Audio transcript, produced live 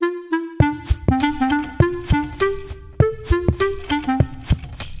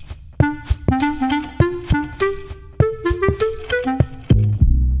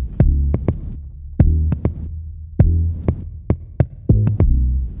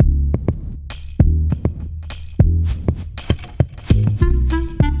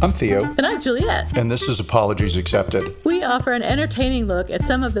I'm Theo. And I'm Juliet. And this is Apologies Accepted. We offer an entertaining look at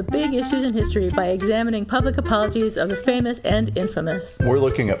some of the big issues in history by examining public apologies of the famous and infamous. We're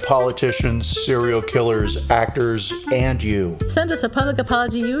looking at politicians, serial killers, actors, and you. Send us a public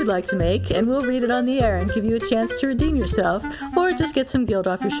apology you would like to make, and we'll read it on the air and give you a chance to redeem yourself, or just get some guilt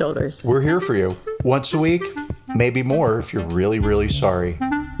off your shoulders. We're here for you. Once a week, maybe more if you're really, really sorry.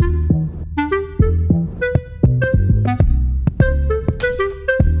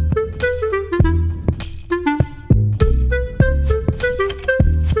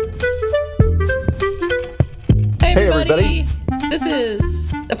 Hey everybody. This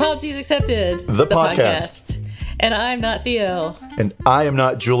is Apologies Accepted, the podcast. And I'm not Theo. And I am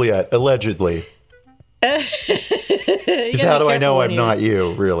not Juliet, allegedly. Because how do I know I'm not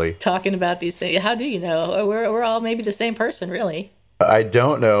you, really? Talking about these things. How do you know? We're all maybe the same person, really. I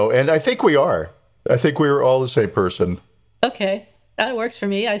don't know. And I think we are. I think we are all the same person. Okay. That works for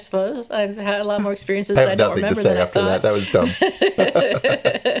me, I suppose. I've had a lot more experiences that I don't remember than I thought. I have nothing to say after that.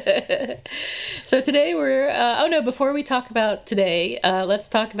 That was dumb. So today before we talk about today, let's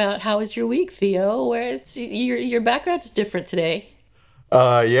talk about how was your week, Theo, where it's your background is different today.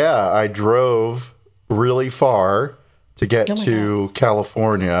 Yeah, I drove really far to get to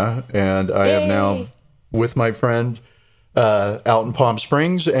California, and I am now with my friend out in Palm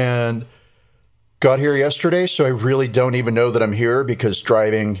Springs, and got here yesterday, so I really don't even know that I'm here because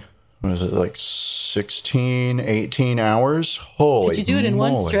driving, was it like 16, 18 hours? Holy Did you do it in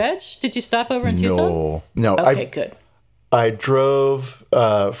moly. one stretch? Did you stop over in Tucson? No. Okay, good. I drove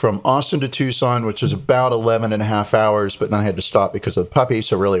from Austin to Tucson, which is about 11 and a half hours, but then I had to stop because of the puppy,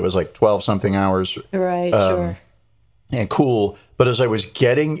 so really it was like 12-something hours. Right, sure. And cool. But as I was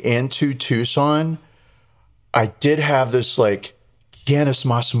getting into Tucson, I did have this like, Canis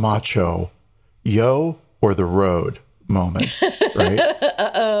Mas Macho, yo or the road moment, right?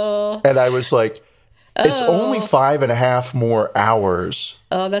 Uh-oh. And I was like, it's only 5.5 more hours.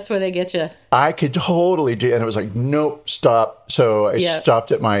 Oh, that's where they get you. I could totally do, and it was like, nope, stop. So I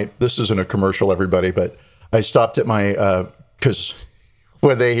stopped at this isn't a commercial, everybody, but I stopped at my, because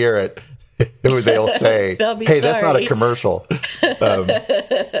when they hear it, they'll say, hey, that's not a commercial.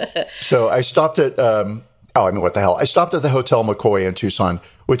 So I stopped at, what the hell? I stopped at the Hotel McCoy in Tucson,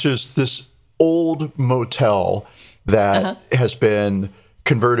 which is this old motel that has been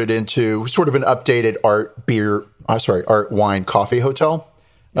converted into sort of an updated art, wine, coffee hotel.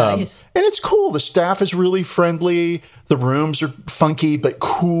 Nice. And it's cool. The staff is really friendly. The rooms are funky but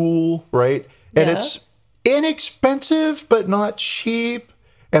cool, right? And it's inexpensive but not cheap.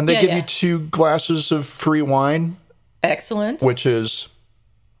 And they give you 2 glasses of free wine. Excellent. Which is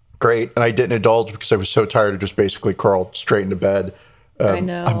great. And I didn't indulge because I was so tired. I just basically crawled straight into bed. I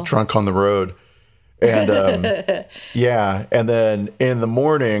know. I'm drunk on the road. And and then in the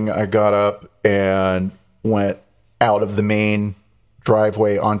morning, I got up and went out of the main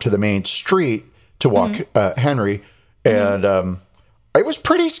driveway onto the main street to walk Henry. And it was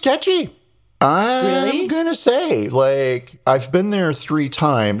pretty sketchy. I'm going to say, like, I've been there 3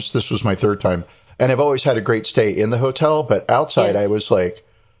 times. This was my 3rd time. And I've always had a great stay in the hotel. But outside, I was like,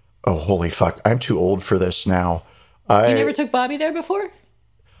 oh, holy fuck, I'm too old for this now. You never took Bobby there before?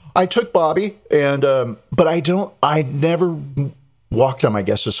 I took Bobby, and but I never walked him, I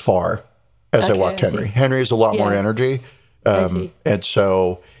guess, as far as I walked Henry. Henry has a lot more energy. And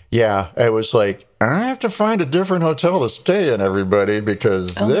so, I was like, I have to find a different hotel to stay in, everybody,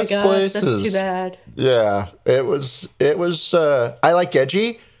 because this place is too bad. Yeah, it was I like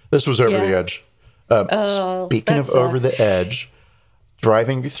edgy. This was over the edge. Speaking of over the edge,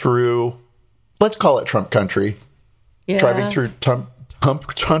 driving through, let's call it Trump country. Yeah. Driving through Trump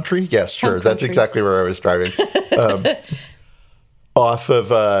country? Yes, sure. That's exactly where I was driving. Off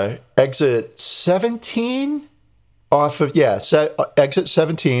of exit 17? Exit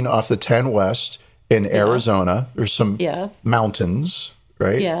 17 off the 10 West in Arizona. There's some mountains,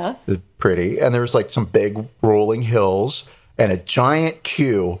 right? Yeah. They're pretty. And there's like some big rolling hills and a giant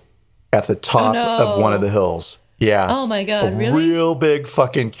queue at the top of one of the hills. Yeah. Oh my God, really? Real big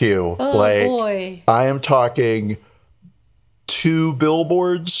fucking queue. Oh boy. I am talking 2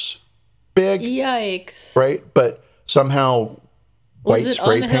 billboards big. Yikes. Right? But somehow was it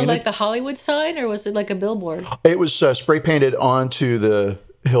spray on the hill painted. like the Hollywood sign, or was it like a billboard? It was spray painted onto the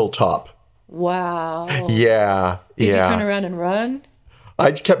hilltop. Wow. Yeah. Did you turn around and run?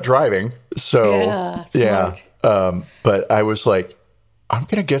 I kept driving. So, smart. But I was like, I'm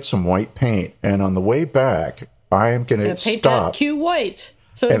going to get some white paint. And on the way back, I am going to paint stop. That queue white.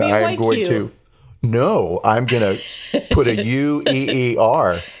 So it'll And be a I'm white going queue. to, no, I'm going to put a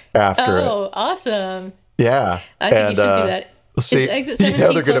UEER after it. Oh, awesome. Yeah. I think you should do that See, exit you 17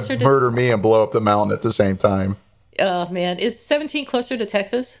 know they're going closer to to... murder me and blow up the mountain at the same time. Oh, man. Is 17 closer to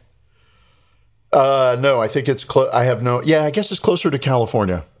Texas? No, I think it's close. I have no... Yeah, I guess it's closer to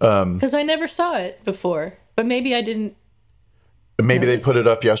California. Because I never saw it before. But maybe I didn't... Maybe they put it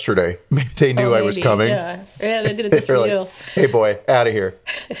up yesterday. Maybe they knew I was coming. Yeah, they did it just for like, you. Hey, boy, out of here.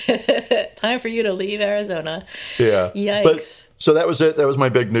 Time for you to leave Arizona. Yeah. Yikes. But, so that was it. That was my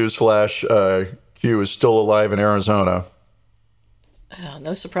big news flash. Q is still alive in Arizona. Oh,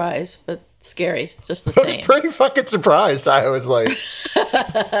 no surprise, but scary just the I was same. pretty fucking surprised. I was like,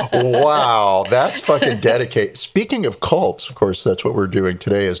 wow, that's fucking dedicated. Speaking of cults, of course, that's what we're doing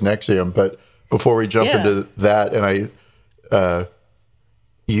today is NXIVM. But before we jump into that, and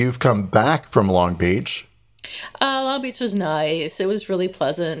you've come back from Long Beach. Long Beach was nice. It was really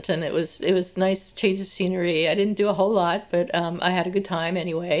pleasant, and it was nice change of scenery. I didn't do a whole lot, but I had a good time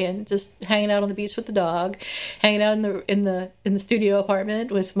anyway, and just hanging out on the beach with the dog, hanging out in the studio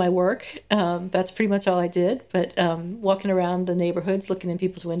apartment with my work. That's pretty much all I did. But walking around the neighborhoods, looking in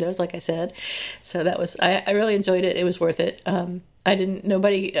people's windows, like I said. So that was I really enjoyed it. It was worth it.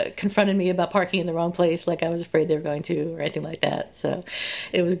 Nobody confronted me about parking in the wrong place like I was afraid they were going to or anything like that. So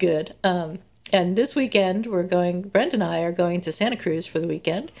it was good. And this weekend, Brent and I are going to Santa Cruz for the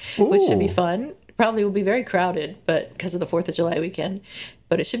weekend, which should be fun. Probably will be very crowded, but because of the 4th of July weekend.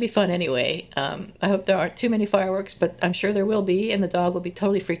 But it should be fun anyway. I hope there aren't too many fireworks, but I'm sure there will be, and the dog will be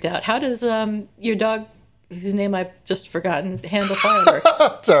totally freaked out. How does your dog, whose name I've just forgotten, handle fireworks?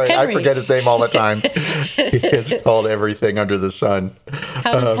 Sorry, Henry. I forget his name all the time. It's called everything under the sun.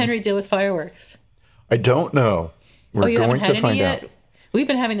 How does Henry deal with fireworks? I don't know. We're going to find out. We've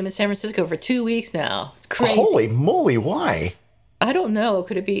been having them in San Francisco for 2 weeks now. It's crazy. Holy moly, why? I don't know.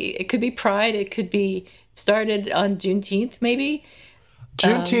 It could be Pride. It could be started on Juneteenth, maybe.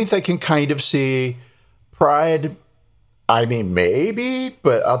 Juneteenth, I can kind of see. Pride, I mean, maybe,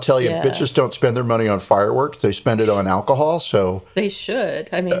 but I'll tell you, bitches don't spend their money on fireworks. They spend it on alcohol, so... They should.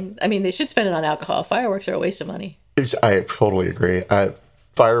 I mean, they should spend it on alcohol. Fireworks are a waste of money. I totally agree.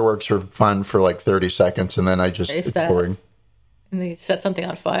 Fireworks are fun for like 30 seconds, and then it's boring. And they set something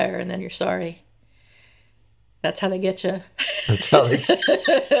on fire, and then you're sorry. That's how they get you. That's how they...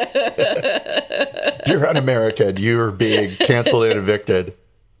 If you're un-American, you're being canceled and evicted.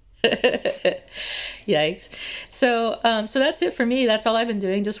 Yikes. So that's it for me. That's all I've been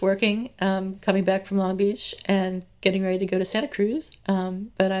doing, just working, coming back from Long Beach and getting ready to go to Santa Cruz.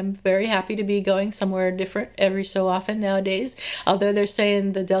 But I'm very happy to be going somewhere different every so often nowadays. Although they're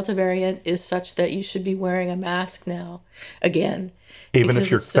saying the Delta variant is such that you should be wearing a mask now again. Even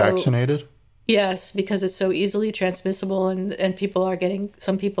if you're vaccinated? Yes, because it's so easily transmissible, and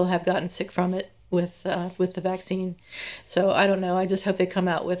some people have gotten sick from it with the vaccine. So I don't know. I just hope they come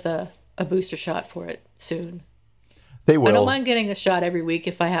out with a booster shot for it soon. They will. I don't mind getting a shot every week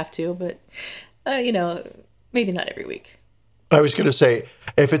if I have to, but maybe not every week. I was going to say,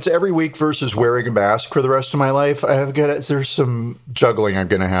 if it's every week versus wearing a mask for the rest of my life, there's some juggling I'm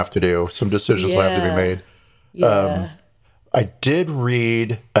going to have to do. Some decisions will have to be made. Yeah. I did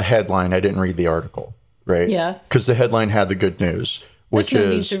read a headline. I didn't read the article, right? Yeah. Because the headline had the good news, which There's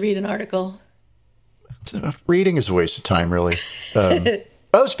no need to read an article. Reading is a waste of time, really.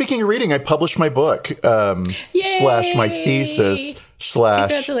 Speaking of reading, I published my book, / my thesis /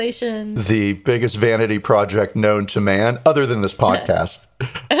 Congratulations. the biggest vanity project known to man, other than this podcast.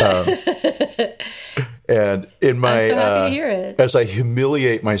 And in my, I'm so happy to hear it. As I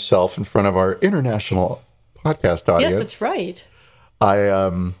humiliate myself in front of our international podcast audience. Yes, that's right.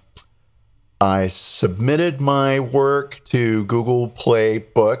 I submitted my work to Google Play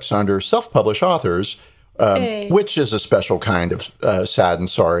Books under self-published authors, which is a special kind of sad and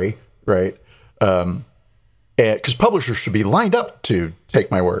sorry, right? Because publishers should be lined up to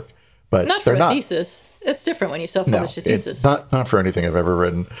take my work, but not for a thesis. It's different when you self-publish a thesis. Not for anything I've ever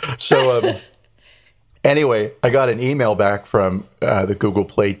written. So anyway, I got an email back from the Google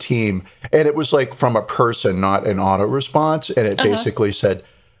Play team, and it was like from a person, not an auto response, and it basically said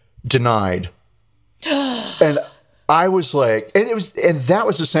denied. And I was like, and that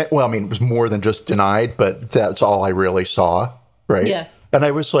was the same. Well, I mean, it was more than just denied, but that's all I really saw, right? Yeah. And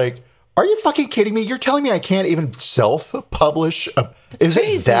I was like, are you fucking kidding me? You're telling me I can't even self-publish? Is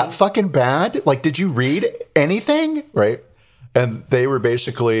crazy. it that fucking bad? Like, did you read anything? Right? And they were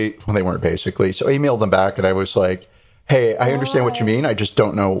basically, well, they weren't basically. So I emailed them back, and I was like, hey, I understand what you mean. I just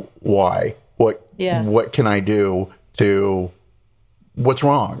don't know why. What can I do to, what's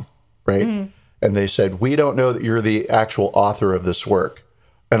wrong? Right? Mm-hmm. And they said, we don't know that you're the actual author of this work.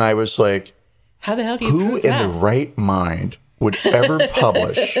 And I was like, how the hell do you who prove in that? the right mind would ever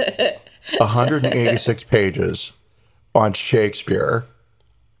publish 186 pages on Shakespeare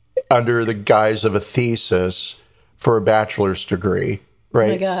under the guise of a thesis for a bachelor's degree, right?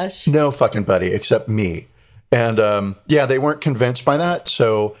 Oh my gosh. No fucking buddy except me. And yeah, they weren't convinced by that.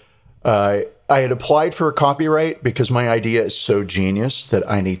 So I had applied for a copyright because my idea is so genius that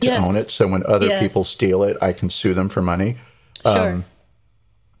I need to Yes. own it. So when other Yes. people steal it, I can sue them for money. Sure.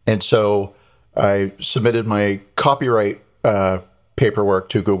 And so I submitted my copyright paperwork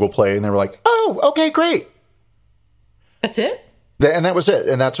to Google Play, and they were like, "Oh, okay, great." That's it? And that was it.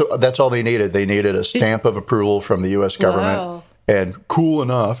 And that's all they needed. They needed a stamp of approval from the U.S. government. Wow. And cool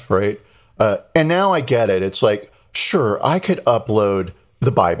enough, right? And now I get it. It's like, sure, I could upload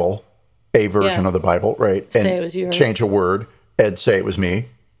the Bible, a version Yeah. of the Bible, right? And Say it was yours. change a word and say it was me.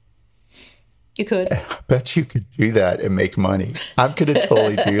 You could. I bet you could do that and make money. I'm going to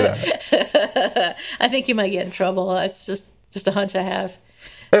totally do that. I think you might get in trouble. That's just a hunch I have.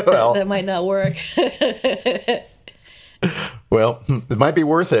 Well, That might not work. well, it might be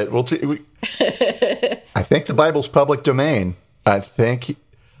worth it. I think the Bible's public domain. I think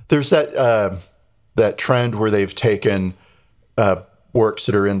there's that trend where they've taken works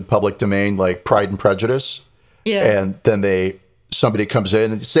that are in the public domain, like Pride and Prejudice, Yeah. and then somebody comes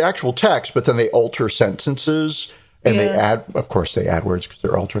in and it's the actual text, but then they alter sentences and they Yeah. add words because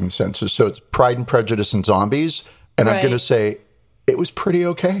they're altering the sentences. So it's Pride and Prejudice and Zombies, and I'm Right. going to say it was pretty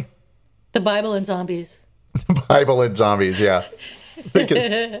okay. The Bible and zombies. Bible and Zombies, yeah.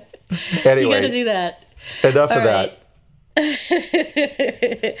 Anyway, You got to do that. enough of All that.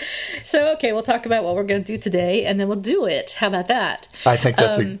 right. So, okay, we'll talk about what we're going to do today, and then we'll do it. How about that? I think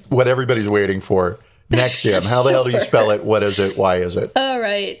that's what everybody's waiting for. Nexium. How the hell do you spell it? What is it? Why is it? All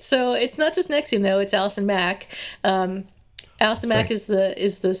right. So it's not just Nexium, though. It's Allison Mack. Allison Mack is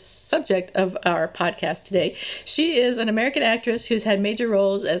the subject of our podcast today. She is an American actress who's had major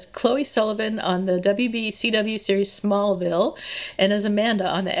roles as Chloe Sullivan on the WBCW series Smallville and as Amanda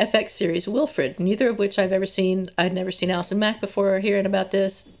on the FX series Wilfred, neither of which I've ever seen. I'd never seen Allison Mack before hearing about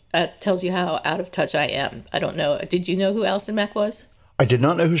this. Tells you how out of touch I am. I don't know. Did you know who Allison Mack was? I did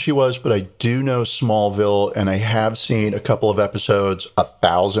not know who she was, but I do know Smallville, and I have seen a couple of episodes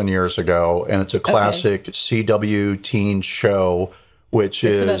 1,000 years ago, and it's a classic CW teen show, which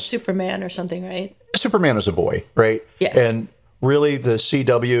It's about is Superman or something, right? Superman is a boy, right? Yeah. And really, the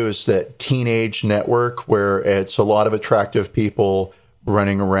CW is that teenage network where it's a lot of attractive people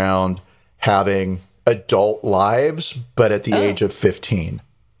running around having adult lives, but at the age of 15.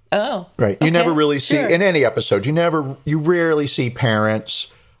 Oh. Right. You okay, never really see sure. in any episode, you rarely see parents.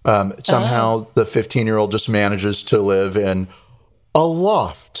 Somehow the 15-year-old just manages to live in a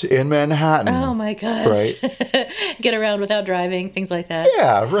loft in Manhattan. Oh my gosh. Right. Get around without driving, things like that.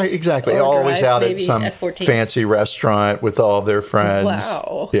 Yeah, right. Exactly. Or Always drive, out at maybe, some at 14. fancy restaurant with all of their friends.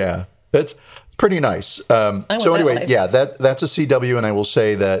 Wow. Yeah. That's pretty nice. want So that anyway, life. yeah, that's a CW. And I will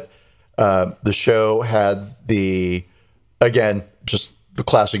say that the show had again, just the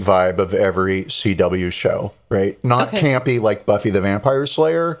classic vibe of every CW show, right? Not Okay. campy like Buffy the Vampire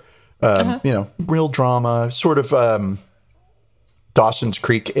Slayer, real drama, sort of Dawson's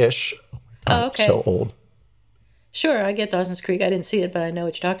Creek-ish. Oh, okay. So old. Sure, I get Dawson's Creek. I didn't see it, but I know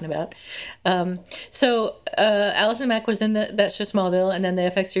what you're talking about. So Allison Mack was in that show Smallville, and then the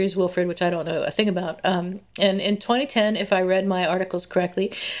FX series Wilfred, which I don't know a thing about. And in 2010, if I read my articles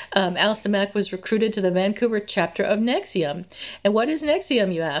correctly, Allison Mack was recruited to the Vancouver chapter of Nexium. And what is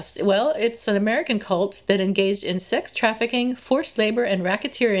Nexium, you asked? Well, it's an American cult that engaged in sex trafficking, forced labor, and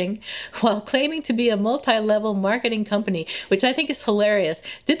racketeering while claiming to be a multi-level marketing company, which I think is hilarious.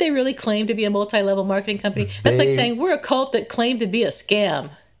 Did they really claim to be a multi-level marketing company? That's like saying we're a cult that claimed to be a scam.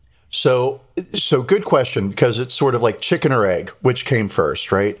 So good question, because it's sort of like chicken or egg, which came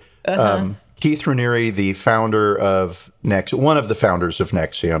first, right? Keith Raniere, the founder of one of the founders of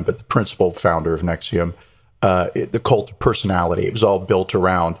Nexium, but the principal founder of Nexium, the cult of personality, it was all built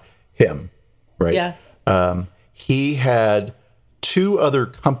around him, right? Yeah. He had two other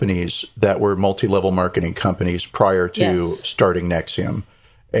companies that were multi-level marketing companies prior to Yes. starting Nexium.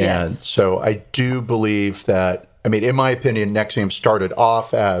 And Yes. so I do believe that, I mean, in my opinion, Nexium started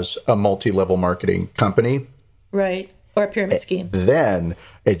off as a multi-level marketing company. Right. Or a pyramid scheme. Then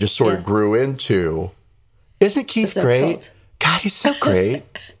it just sort of Yeah. grew into, isn't Keith That's great? cult. God, he's so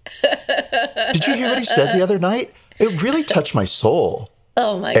great. Did you hear what he said the other night? It really touched my soul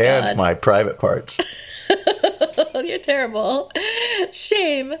Oh my and God. my private parts. You're terrible.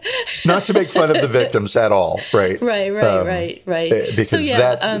 Shame. Not to make fun of the victims at all, right? Right. Because So,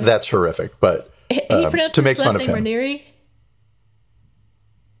 yeah, that's horrific. But he pronounces to make his fun last of name him, Raniere?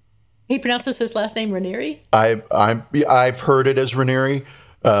 He pronounces his last name Raniere? I've heard it as Raniere.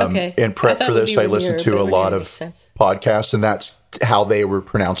 Okay. In prep for this, I listened to a lot of podcasts, and that's how they were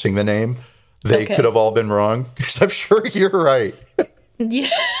pronouncing the name. They could have all been wrong, because I'm sure you're right. Yeah.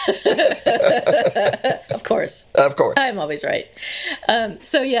 Of course. Of course. I'm always right.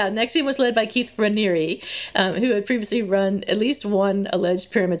 NXIVM was led by Keith Raniere, who had previously run at least one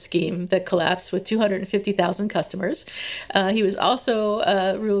alleged pyramid scheme that collapsed with 250,000 customers. He was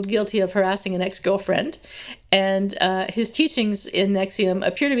also ruled guilty of harassing an ex-girlfriend. And his teachings in NXIVM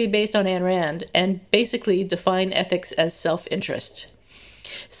appear to be based on Ayn Rand and basically define ethics as self-interest.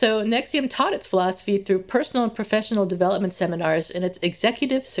 So NXIVM taught its philosophy through personal and professional development seminars in its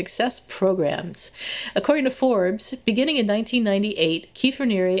executive success programs. According to Forbes, beginning in 1998, Keith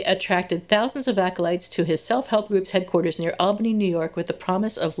Raniere attracted thousands of acolytes to his self-help group's headquarters near Albany, New York, with the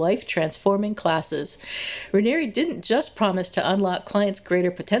promise of life-transforming classes. Raniere didn't just promise to unlock clients'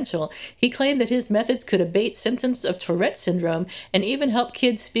 greater potential. He claimed that his methods could abate symptoms of Tourette syndrome and even help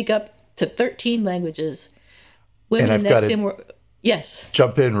kids speak up to 13 languages. Women in NXIVM were... Yes.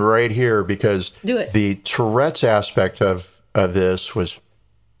 Jump in right here, because the Tourette's aspect of this was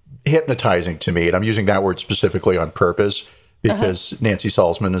hypnotizing to me. And I'm using that word specifically on purpose because Nancy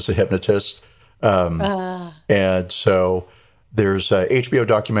Salzman is a hypnotist. And so there's a HBO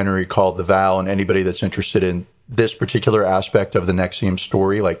documentary called The Vow, and anybody that's interested in this particular aspect of the NXIVM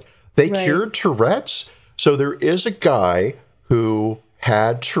story, like they cured Tourette's. So there is a guy who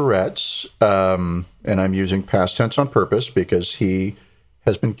had Tourette's, and I'm using past tense on purpose because he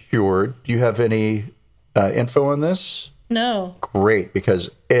has been cured. Do you have any info on this? No. Great, because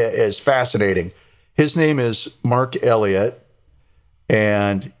it is fascinating. His name is Mark Elliott,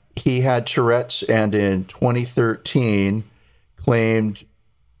 and he had Tourette's, and in 2013 claimed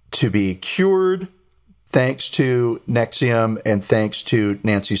to be cured thanks to NXIVM and thanks to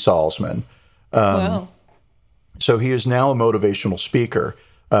Nancy Salzman. Wow. So he is now a motivational speaker.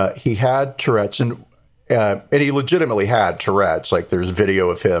 He had Tourette's, and he legitimately had Tourette's. Like, there's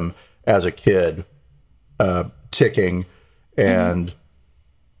video of him as a kid ticking, and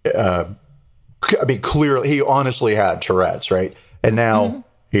I mean, clearly, he honestly had Tourette's, right? And now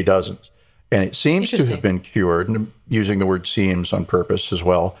he doesn't. And it seems to have been cured, and I'm using the word seems on purpose as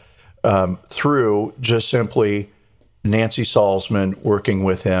well, through just simply Nancy Salzman working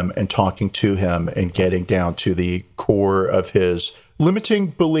with him and talking to him and getting down to the core of his limiting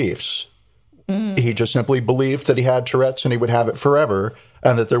beliefs. He just simply believed that he had Tourette's and he would have it forever,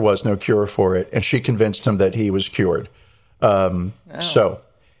 and that there was no cure for it. And she convinced him that he was cured. So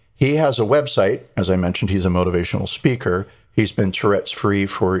he has a website. As I mentioned, he's a motivational speaker. He's been Tourette's free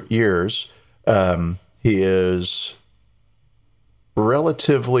for years. He is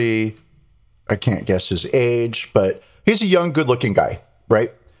relatively, I can't guess his age, but he's a young, good-looking guy,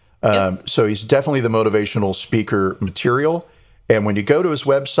 right? So he's definitely the motivational speaker material. And when you go to his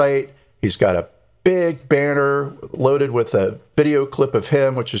website, he's got a big banner loaded with a video clip of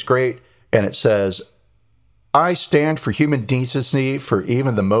him, which is great. And it says, "I stand for human decency for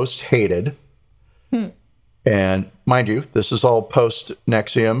even the most hated." And mind you, this is all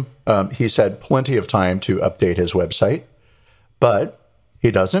post-NXIVM. He's had plenty of time to update his website, but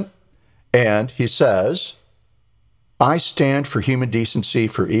he doesn't. And he says, "I stand for human decency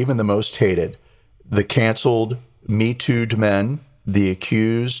for even the most hated. The canceled, Me Too'd men, the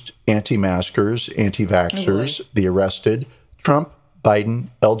accused anti-maskers, anti-vaxxers, the arrested, Trump, Biden,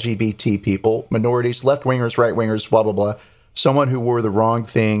 LGBT people, minorities, left-wingers, right-wingers, blah, blah, blah. Someone who wore the wrong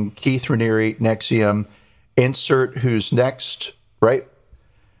thing, Keith Raniere, NXIVM, insert who's next," right?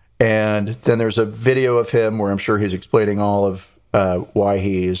 And then there's a video of him where I'm sure he's explaining all of why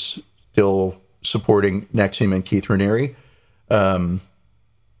he's still supporting NXIVM and Keith Raniere.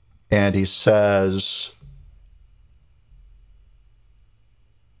 And he says,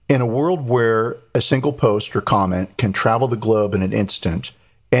 "In a world where a single post or comment can travel the globe in an instant,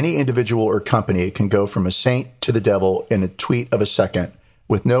 any individual or company can go from a saint to the devil in a tweet of a second,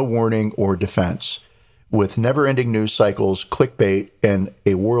 with no warning or defense. With never-ending news cycles, clickbait, and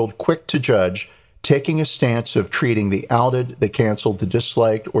a world quick to judge, taking a stance of treating the outed, the canceled, the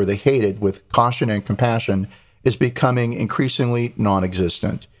disliked, or the hated with caution and compassion is becoming increasingly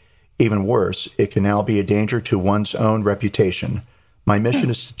non-existent. Even worse, it can now be a danger to one's own reputation. My mission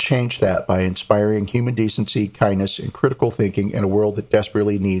is to change that by inspiring human decency, kindness, and critical thinking in a world that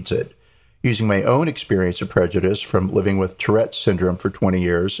desperately needs it. Using my own experience of prejudice from living with Tourette's syndrome for 20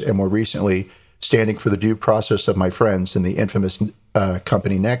 years, and more recently, standing for the due process of my friends in the infamous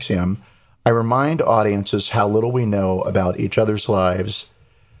company NXIVM, I remind audiences how little we know about each other's lives."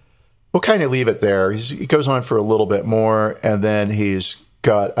 We'll kind of leave it there. He goes on for a little bit more, and then he's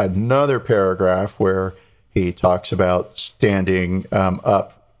got another paragraph where he talks about standing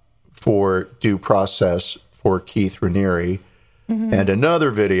up for due process for Keith Raniere, and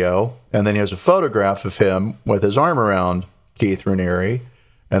another video, and then he has a photograph of him with his arm around Keith Raniere,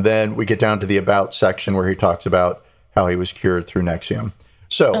 and then we get down to the about section where he talks about how he was cured through Nexium.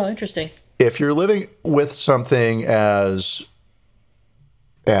 So, Oh, interesting. if you're living with something as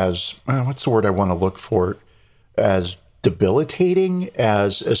what's the word I want to look for, as debilitating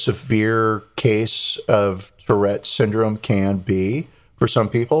as a severe case of Tourette syndrome can be for some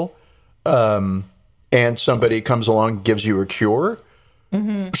people, and somebody comes along and gives you a cure,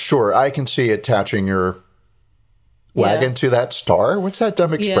 sure, I can see attaching your wagon to that star. What's that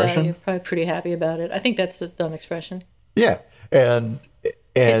dumb expression? Yeah, you're probably pretty happy about it. I think that's the dumb expression. Yeah, and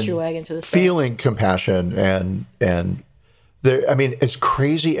Hitch your wagon to the star. feeling compassion and there. I mean, as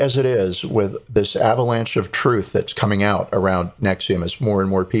crazy as it is with this avalanche of truth that's coming out around Nexium as more and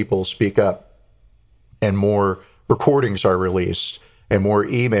more people speak up, and more recordings are released, and more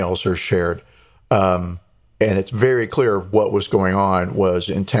emails are shared, and it's very clear what was going on was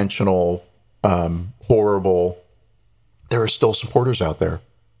intentional, horrible. There are still supporters out there.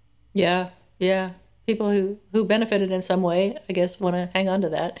 Yeah. People who benefited in some way, I guess, want to hang on to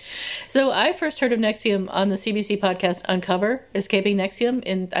that. So I first heard of Nexium on the CBC podcast Uncover, Escaping Nexium,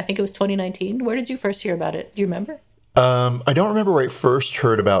 in, I think it was 2019. Where did you first hear about it? Do you remember? I don't remember where I first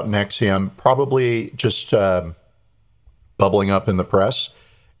heard about Nexium, probably just bubbling up in the press.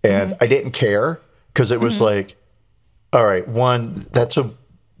 And I didn't care because it was like, all right, one, that's a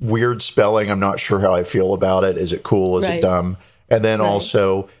weird spelling. I'm not sure how I feel about it. Is it cool? Is it dumb? And then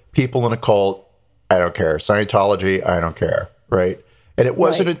also people in a cult, I don't care. Scientology, I don't care. Right. And it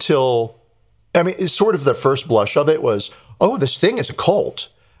wasn't until, I mean, it's sort of the first blush of it was, oh, this thing is a cult.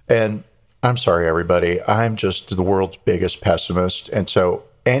 And I'm sorry, everybody. I'm just the world's biggest pessimist. And so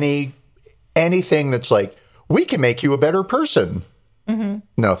anything that's like, we can make you a better person.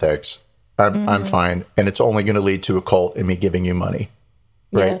 No, thanks. I'm fine. And it's only going to lead to a cult and me giving you money.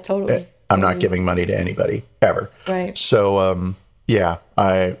 Right. Yeah, totally. I'm not giving money to anybody ever. Right. So,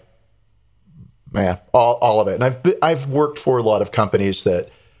 all of it. And I've worked for a lot of companies that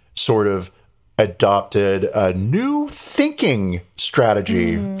sort of adopted a new thinking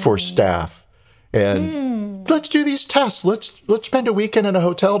strategy for staff. And let's do these tests. Let's spend a weekend in a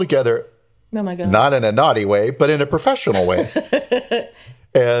hotel together. Oh my God. Not in a naughty way, but in a professional way.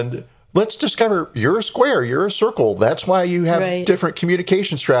 And let's discover you're a square, you're a circle. That's why you have different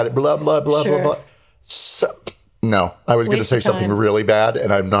communication strategy, blah, blah, blah, blah, blah. So, no, I was going to say something really bad,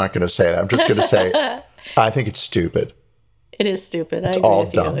 and I'm not going to say that. I'm just going to say, I think it's stupid. It is stupid. I agree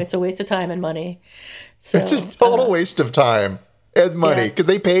with you. It's a waste of time and money. So, it's a total waste of time and money because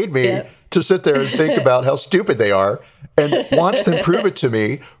they paid me to sit there and think about how stupid they are and watch them prove it to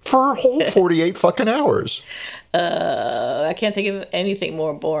me for a whole 48 fucking hours. I can't think of anything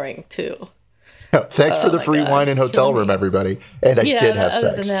more boring, too. Thanks for the free wine and hotel room, everybody. And I did have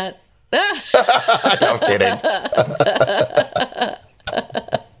other sex. Than that. No, I'm kidding.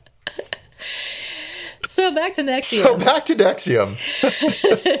 So back to Nexium.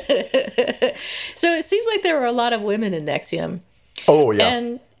 So it seems like there were a lot of women in Nexium. Oh,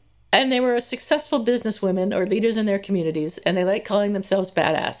 yeah. And they were successful businesswomen or leaders in their communities, and they like calling themselves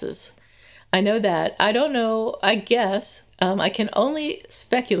badasses. I know that. I don't know. I guess I can only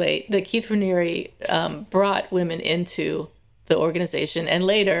speculate that Keith Raniere brought women into the organization. And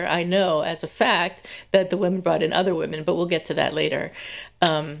later, I know as a fact that the women brought in other women, but we'll get to that later.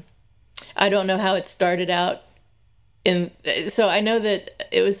 I don't know how it started out. So I know that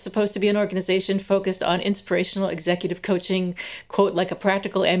it was supposed to be an organization focused on inspirational executive coaching, quote, like a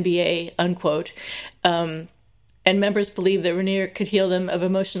practical MBA, unquote. And members believed that Raniere could heal them of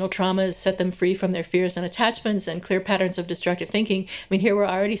emotional traumas, set them free from their fears and attachments, and clear patterns of destructive thinking. I mean, here we're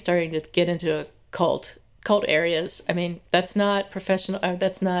already starting to get into a cult areas. I mean, that's not professional.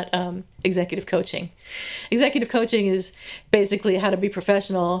 That's not executive coaching. Executive coaching is basically how to be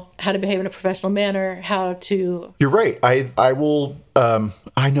professional, how to behave in a professional manner, how to. You're right. I will.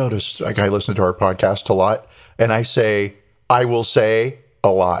 I noticed. Like I listen to our podcast a lot, and I will say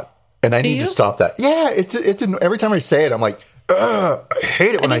a lot. And I need to stop that. Yeah, it's every time I say it, I'm like, I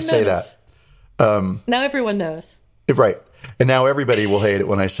hate it when I say that. Now everyone knows. Right. And now everybody will hate it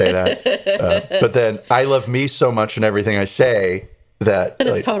when I say that. But then I love me so much in everything I say that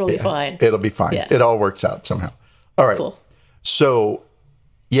it's totally fine. It'll be fine. Yeah. It all works out somehow. All right. Cool. So,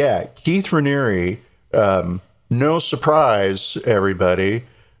 yeah, Keith Raniere, no surprise, everybody,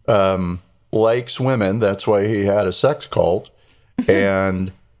 likes women. That's why he had a sex cult.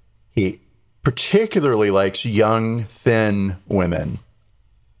 And he particularly likes young, thin women.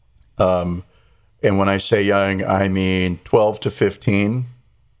 And when I say young, I mean 12 to 15.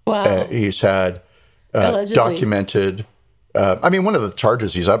 Wow. He's had Allegedly. documented. I mean, one of the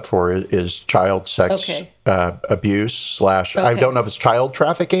charges he's up for is child sex abuse / I don't know if it's child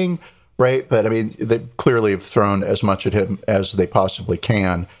trafficking, right? But I mean, they clearly have thrown as much at him as they possibly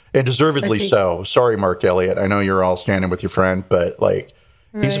can, and deservedly so. Sorry, Mark Elliott. I know you're all standing with your friend, but like,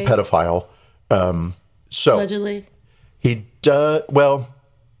 he's a pedophile. So allegedly, he does well.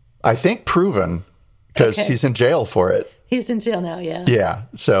 I think proven because he's in jail for it. He's in jail now. Yeah. Yeah.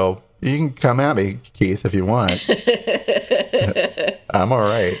 So you can come at me, Keith, if you want. I'm all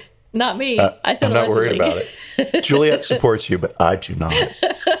right. Not me. I said I'm not allegedly. worried about it. Juliet supports you, but I do not.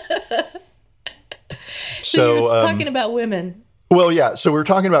 So you're talking about women. Well, yeah. So we're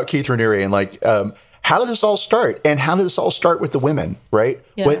talking about Keith Raniere and like, how did this all start? And how did this all start with the women, right?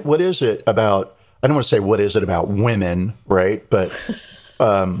 Yeah. What is it about? I don't want to say what is it about women, right? But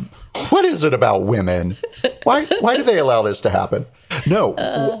what is it about women? Why do they allow this to happen?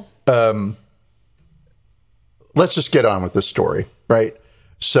 No. Let's just get on with this story, right?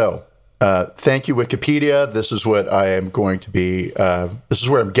 So, thank you, Wikipedia. This is what I am going to be. This is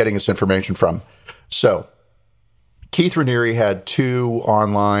where I'm getting this information from. So, Keith Raniere had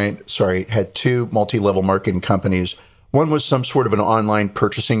two multi-level marketing companies. One was some sort of an online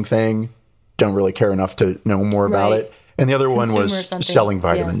purchasing thing. Don't really care enough to know more about it. And the other one was selling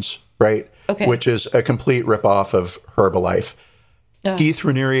vitamins, right? Okay. Which is a complete ripoff of Herbalife. Keith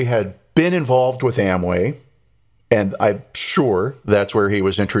Raniere had been involved with Amway, and I'm sure that's where he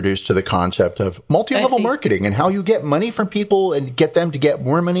was introduced to the concept of multi-level marketing and how you get money from people and get them to get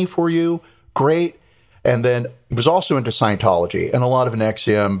more money for you. Great. And then he was also into Scientology, and a lot of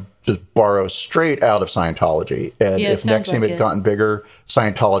NXIVM just borrows straight out of Scientology. And if NXIVM had gotten bigger,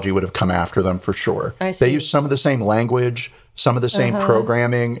 Scientology would have come after them for sure. They use some of the same language, some of the same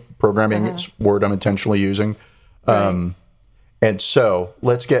programming. Programming is a word I'm intentionally using. And so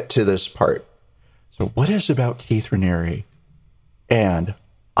let's get to this part. So what is it about Keith Raniere? And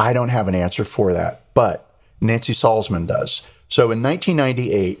I don't have an answer for that, but Nancy Salzman does. So in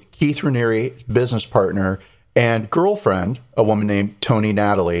 1998, Keith Raniere's business partner and girlfriend, a woman named Toni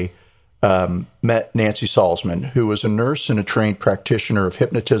Natalie, met Nancy Salzman, who was a nurse and a trained practitioner of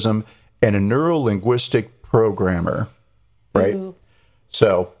hypnotism and a neuro-linguistic programmer, right? Ooh.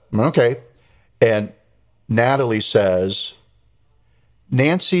 So, okay. And Natalie says,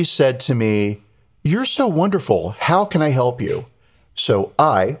 Nancy said to me, "You're so wonderful. How can I help you?" So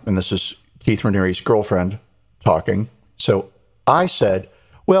and this is Keith Raniere's girlfriend talking. So I said,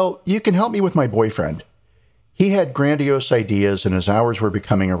 "Well, you can help me with my boyfriend. He had grandiose ideas and his hours were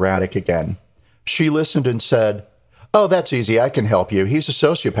becoming erratic again." She listened and said, "Oh, that's easy. I can help you. He's a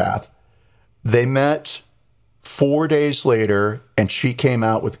sociopath." They met 4 days later, and she came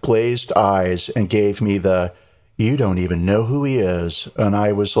out with glazed eyes and gave me the, "You don't even know who he is." And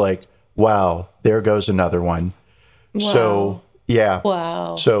I was like, wow, there goes another one. Wow. So, yeah.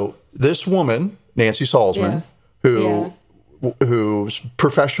 Wow. So this woman, Nancy Salzman, who's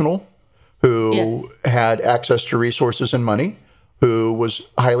professional, who had access to resources and money, who was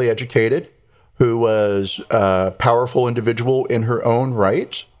highly educated, who was a powerful individual in her own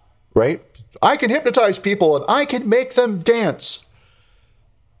right? I can hypnotize people and I can make them dance.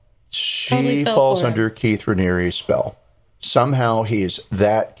 She falls under Keith Raniere's spell. Somehow he's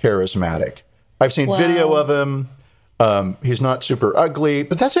that charismatic. I've seen video of him. He's not super ugly,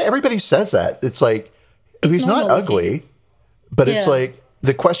 but that's what everybody says that. It's like, he's not ugly, but it's like,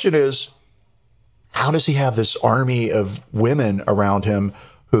 the question is, how does he have this army of women around him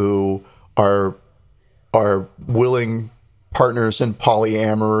who are willing partners in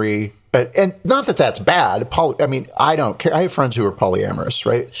polyamory? And not that that's bad. I mean, I don't care. I have friends who are polyamorous,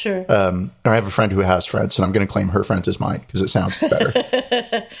 right? Sure. I have a friend who has friends, and I'm going to claim her friends as mine because it sounds better.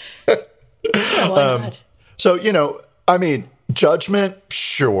 Why not? So, I mean, judgment,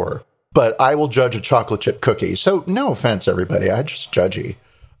 sure. But I will judge a chocolate chip cookie. So no offense, everybody. I just judgy.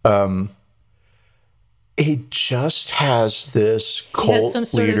 He just has this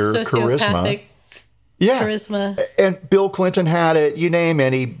cult leader charisma. Yeah. Charisma. And Bill Clinton had it. You name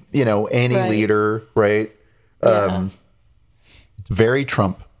any leader, right? Yeah. Very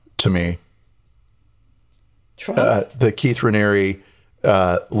Trump to me. Trump? The Keith Raniere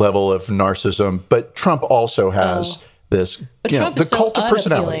level of narcissism. But Trump also has this, Trump the is so cult of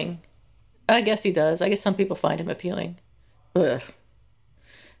personality. unappealing. I guess he does. I guess some people find him appealing. Ugh.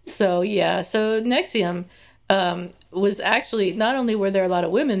 So, yeah. So, NXIVM, was actually, not only were there a lot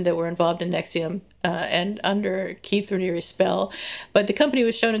of women that were involved in NXIVM and under Keith Raniere's spell, but the company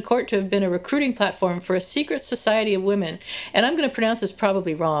was shown in court to have been a recruiting platform for a secret society of women. And I'm going to pronounce this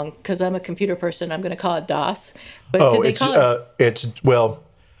probably wrong because I'm a computer person. I'm going to call it DOS. But did they call it's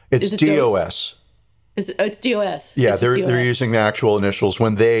DOS. It's DOS. Yeah, they're using the actual initials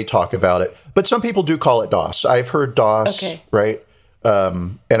when they talk about it. But some people do call it DOS. I've heard DOS, right?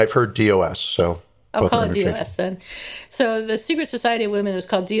 And I've heard DOS, so... I'll call it DOS then. So the Secret Society of Women was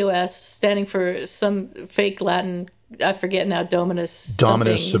called DOS, standing for some fake Latin, I forget now, Dominus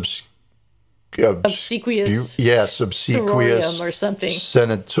obsequious. Sororium or something.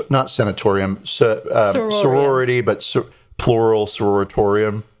 Not senatorium, sorority, but plural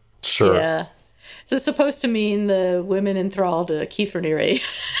sororitorium. Sure. Yeah. So it's supposed to mean the women enthralled to Keith Raniere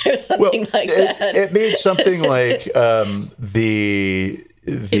or something like that. It means something like the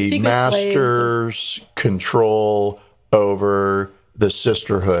master's control over the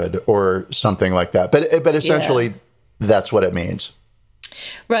sisterhood or something like that. But essentially, that's what it means.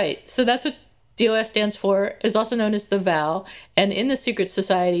 Right. So that's what DOS stands for, is also known as the vow. And in the secret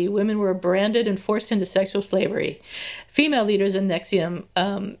society, women were branded and forced into sexual slavery. Female leaders in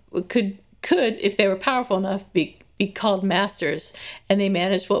NXIVM could, if they were powerful enough, be called masters, and they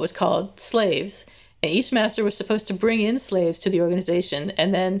managed what was called slaves. And each master was supposed to bring in slaves to the organization,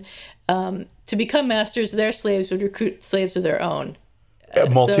 and then to become masters, their slaves would recruit slaves of their own.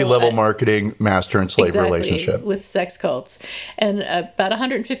 Multi-level marketing, master and slave relationship. With sex cults. And about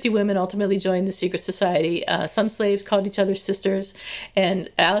 150 women ultimately joined the secret society. Some slaves called each other sisters, and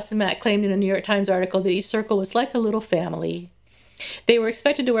Allison Mack claimed in a New York Times article that each circle was like a little family. They were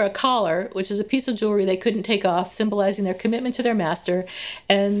expected to wear a collar, which is a piece of jewelry they couldn't take off, symbolizing their commitment to their master,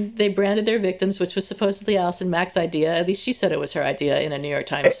 and they branded their victims, which was supposedly Allison Mack's idea. At least she said it was her idea in a New York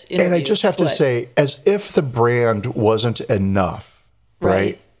Times interview. And I just have to say, as if the brand wasn't enough,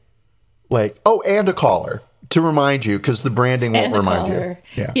 right? Like, and a collar to remind you, because the branding won't remind you.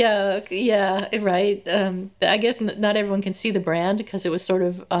 Yeah, right. I guess not everyone can see the brand because it was sort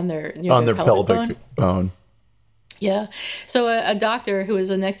of on their pelvic bone. Yeah. So a doctor who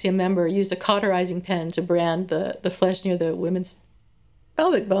was a NXIVM member used a cauterizing pen to brand the flesh near the women's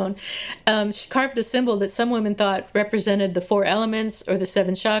pelvic bone. She carved a symbol that some women thought represented the 4 elements or the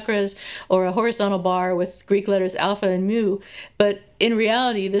 7 chakras or a horizontal bar with Greek letters alpha and mu. But in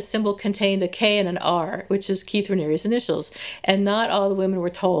reality, this symbol contained a K and an R, which is Keith Raniere's initials. And not all the women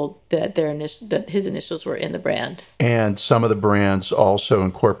were told that that his initials were in the brand. And some of the brands also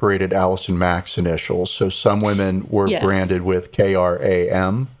incorporated Allison Mack's initials. So some women were branded with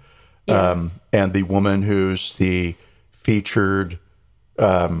KRAM. And the woman who's the featured...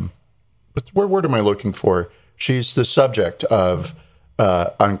 what word am I looking for? She's the subject of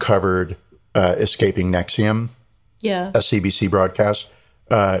Uncovered Escaping NXIVM, a CBC broadcast.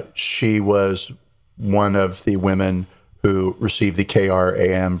 She was one of the women who received the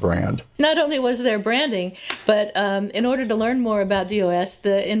KRAM brand. Not only was there branding, but in order to learn more about DOS,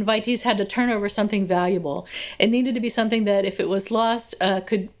 the invitees had to turn over something valuable. It needed to be something that, if it was lost,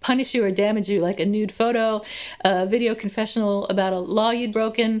 could punish you or damage you, like a nude photo, a video confessional about a law you'd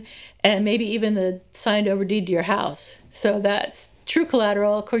broken, and maybe even a signed over deed to your house. So that's true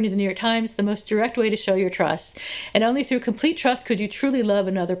collateral, according to the New York Times, the most direct way to show your trust. And only through complete trust could you truly love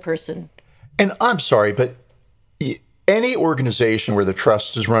another person. And I'm sorry, but... any organization where the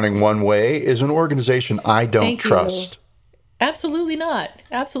trust is running one way is an organization I don't trust. Absolutely not.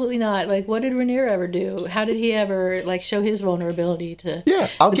 Absolutely not. Like, what did Raniere ever do? How did he ever, show his vulnerability to... Yeah,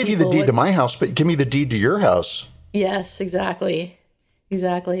 I'll give you the deed to my house, but give me the deed to your house. Yes, exactly.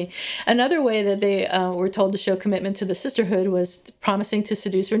 Exactly. Another way that they were told to show commitment to the sisterhood was promising to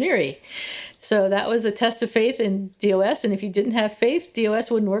seduce Raniere. So that was a test of faith in DOS, and if you didn't have faith, DOS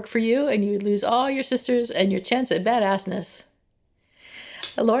wouldn't work for you, and you would lose all your sisters and your chance at badassness.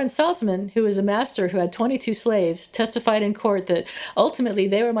 Lawrence Salzman, who was a master who had 22 slaves, testified in court that ultimately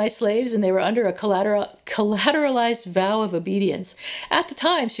they were my slaves and they were under a collateralized vow of obedience. At the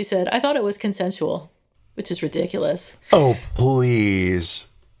time, she said, I thought it was consensual, which is ridiculous. Oh, please.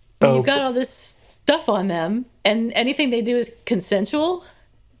 You've got all this stuff on them, and anything they do is consensual?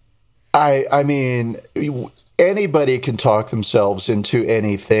 I mean, anybody can talk themselves into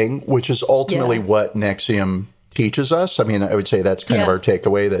anything, which is ultimately what NXIVM teaches us. I mean, I would say that's kind of our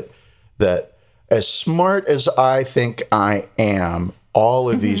takeaway, that as smart as I think I am, all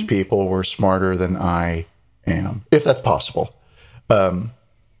of these people were smarter than I am, if that's possible,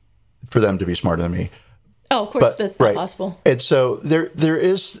 for them to be smarter than me. Oh, of course, that's not possible. And so there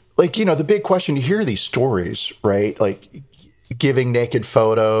is, the big question, you hear these stories, right? Like, giving naked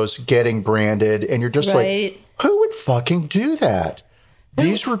photos, getting branded, and you're just like, Who would fucking do that?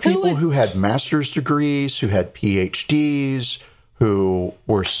 These were people who had master's degrees, who had PhDs, who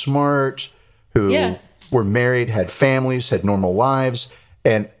were smart, who were married, had families, had normal lives,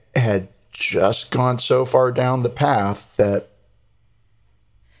 and had just gone so far down the path that...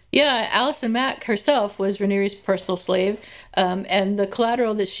 Yeah, Allison Mack herself was Ranieri's personal slave, and the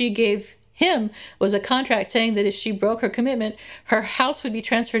collateral that she gave him was a contract saying that if she broke her commitment, her house would be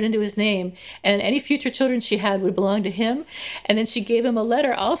transferred into his name, and any future children she had would belong to him. And then she gave him a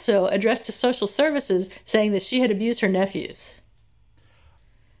letter also addressed to social services saying that she had abused her nephews.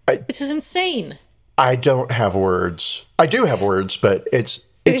 Which is insane. I don't have words. I do have words, but it's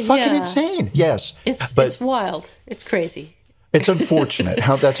fucking insane. Yes. It's wild. It's crazy. It's unfortunate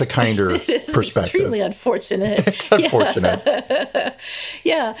how that's a kinder perspective. It's extremely unfortunate. It's unfortunate.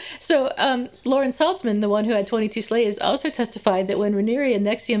 Yeah. So Lauren Saltzman, the one who had 22 slaves, also testified that when Ranieri and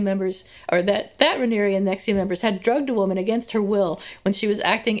NXIVM members, or that Ranieri and NXIVM members had drugged a woman against her will when she was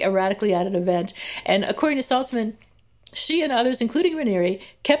acting erratically at an event. And according to Saltzman, she and others, including Ranieri,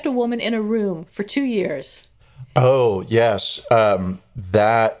 kept a woman in a room for 2 years. Oh, yes.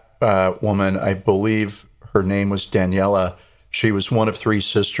 That woman, I believe her name was Daniela. She was one of 3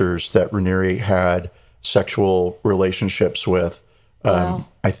 sisters that Ranieri had sexual relationships with. Wow.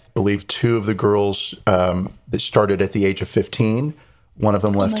 I believe 2 of the girls that started at the age of 15. One of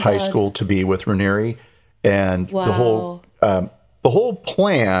them left high school to be with Ranieri. And the whole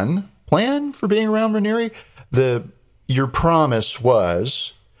plan for being around Ranieri, your promise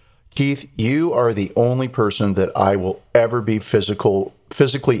was, Keith, you are the only person that I will ever be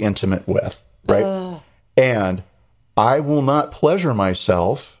physically intimate with, right? And I will not pleasure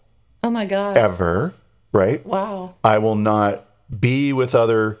myself. Oh my God. Ever, right? Wow. I will not be with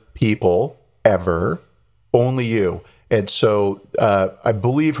other people ever. Only you. And so I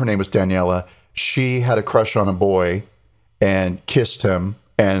believe her name was Daniela. She had a crush on a boy and kissed him,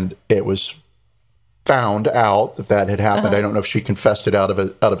 and it was found out that had happened. I don't know if she confessed it out of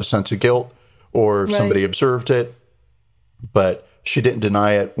a sense of guilt or if somebody observed it, but she didn't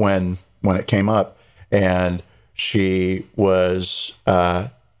deny it when it came up. And she was,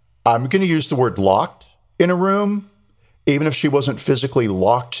 I'm going to use the word locked in a room. Even if she wasn't physically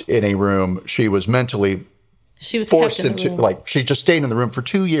locked in a room, she was mentally forced into, like, she just stayed in the room for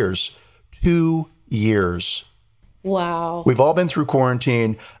 2 years. 2 years. Wow. We've all been through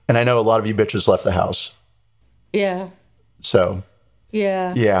quarantine, and I know a lot of you bitches left the house. Yeah. So.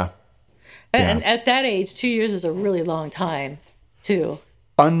 Yeah. Yeah. And at that age, 2 years is a really long time, too.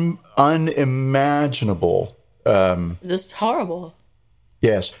 Unimaginable. Just horrible.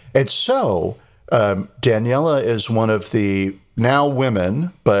 Yes. And so, Daniela is one of the now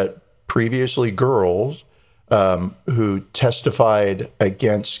women, but previously girls, who testified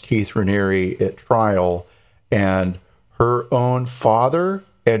against Keith Raniere at trial, and her own father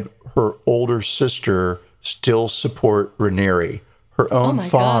and her older sister still support Raniere. Her own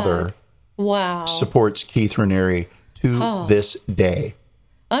father supports Keith Raniere to this day.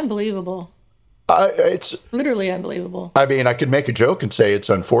 Unbelievable. It's literally unbelievable. I mean, I could make a joke and say it's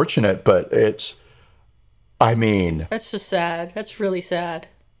unfortunate, but that's just sad. That's really sad.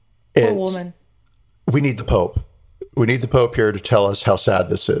 Poor woman. We need the Pope. We need the Pope here to tell us how sad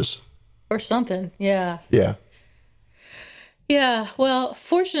this is. Or something. Yeah. Yeah. Yeah. Well,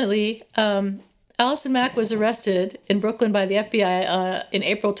 fortunately, Allison Mack was arrested in Brooklyn by the FBI in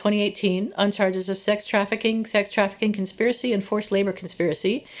April 2018 on charges of sex trafficking conspiracy, and forced labor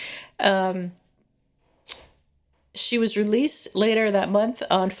conspiracy. She was released later that month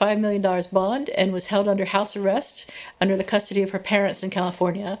on $5 million bond and was held under house arrest under the custody of her parents in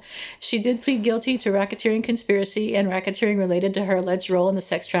California. She did plead guilty to racketeering conspiracy and racketeering related to her alleged role in the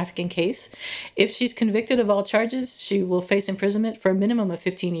sex trafficking case. If she's convicted of all charges, she will face imprisonment for a minimum of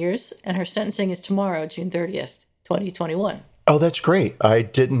 15 years, and her sentencing is tomorrow, June 30th, 2021. Oh, that's great. I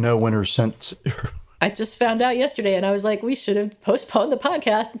didn't know when her sentence... I just found out yesterday, and I was like, we should have postponed the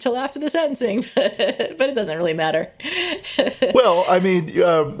podcast until after the sentencing, but it doesn't really matter. Well, I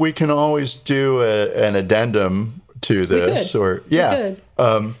mean, we can always do an addendum to this.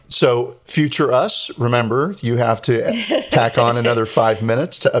 So future us, remember, you have to tack on another 5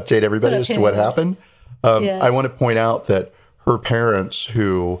 minutes to update everybody as to what happened. I want to point out that her parents,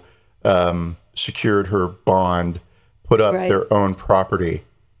 who secured her bond, put up their own property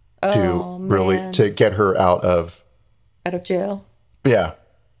to get her out of jail. Yeah.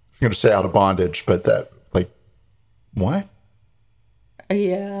 I'm going to say out of bondage, but what?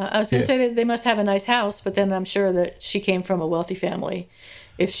 Yeah. I was going to say that they must have a nice house, but then I'm sure that she came from a wealthy family.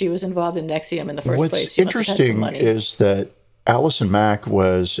 If she was involved in NXIVM in the first place, she must have had some money. What's interesting is that Allison Mack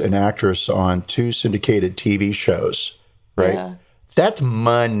was an actress on 2 syndicated TV shows, right? Yeah. That's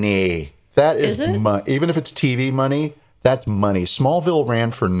money. That is it? Even if it's TV money, that's money. Smallville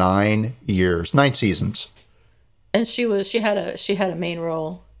ran for 9 years, 9 seasons. And she had a main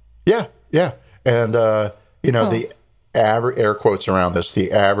role. Yeah, yeah. And the average, air quotes around this,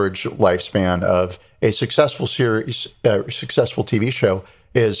 the average lifespan of a successful series, successful TV show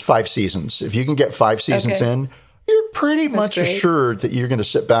is 5 seasons. If you can get 5 seasons in, you're pretty much great. assured that you're going to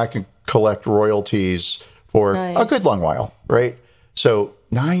sit back and collect royalties for a good long while, right? So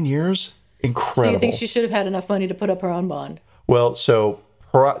 9 years, incredible. So you think she should have had enough money to put up her own bond? Well, so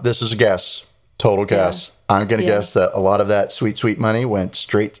this is a guess, total guess. Yeah. I'm going to guess that a lot of that sweet, sweet money went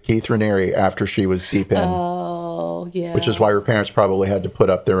straight to Keith Raniere after she was deep in. Oh, yeah. Which is why her parents probably had to put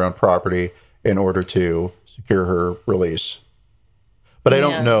up their own property in order to secure her release. But I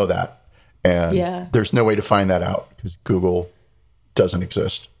don't know that. And there's no way to find that out because Google doesn't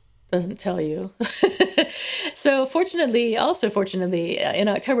exist. Doesn't tell you. So fortunately, in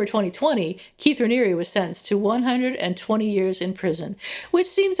October 2020, Keith Raniere was sentenced to 120 years in prison, which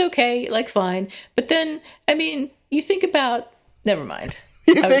seems okay, like fine. But then, I mean, you think about, never mind.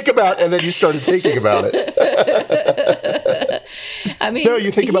 And then you started thinking about it. I mean, no,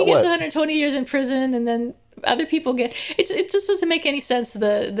 you think about he gets what? 120 years in prison, and then other people get. It just doesn't make any sense.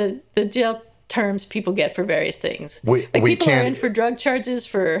 The jail terms people get for various things. People are in for drug charges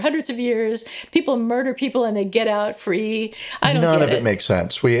for hundreds of years. People murder people and they get out free. I don't get it. None of it makes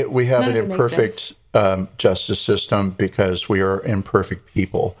sense. We have an imperfect justice system because we are imperfect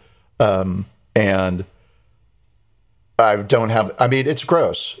people, and it's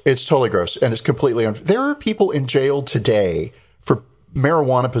gross. It's totally gross, and it's completely unfair. There are people in jail today for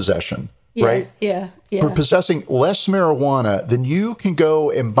marijuana possession, right? Yeah. For possessing less marijuana than you can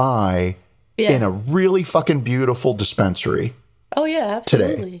go and buy in a really fucking beautiful dispensary. Oh, yeah,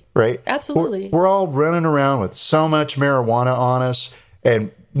 absolutely. Today, right? Absolutely. We're all running around with so much marijuana on us,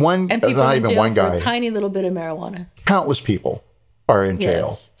 and people not in even jail one guy, for a tiny little bit of marijuana. Countless people are in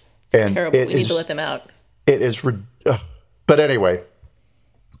jail. It's terrible. We need to let them out. It is, but anyway,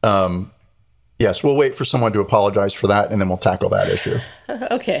 yes, we'll wait for someone to apologize for that, and then we'll tackle that issue.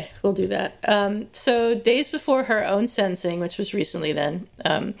 Okay, we'll do that. So days before her own sentencing, which was recently then,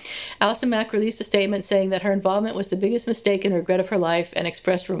 Allison Mack released a statement saying that her involvement was the biggest mistake and regret of her life and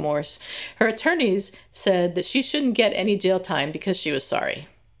expressed remorse. Her attorneys said that she shouldn't get any jail time because she was sorry.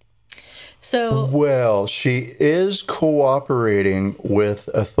 So, well, she is cooperating with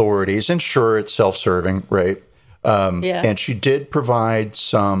authorities, and sure, it's self-serving, right? And she did provide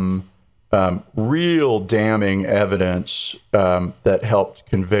some real damning evidence that helped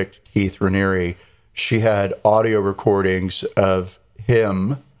convict Keith Raniere. She had audio recordings of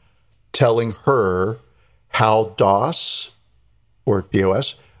him telling her how DOS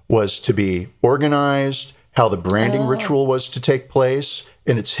was to be organized, how the branding ritual was to take place.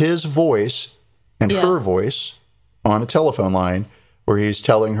 And it's his voice and her voice on a telephone line where he's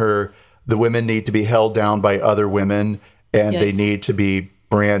telling her the women need to be held down by other women and they need to be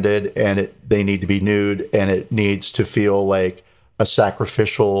branded and they need to be nude and it needs to feel like a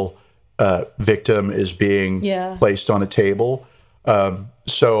sacrificial victim is being placed on a table.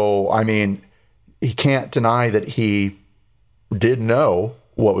 So, I mean, he can't deny that he did know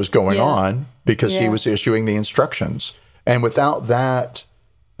what was going on because he was issuing the instructions. And without that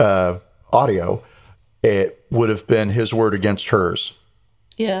audio, it would have been his word against hers.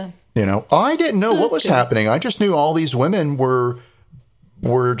 Yeah. You know, I didn't know what was happening. I just knew all these women were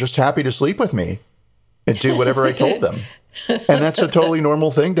just happy to sleep with me and do whatever I told them. And that's a totally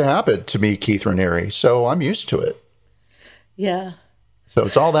normal thing to happen to me, Keith Raniere. So I'm used to it. Yeah. So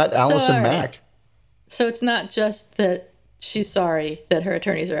it's all that Allison Mack. So it's not just that she's sorry that her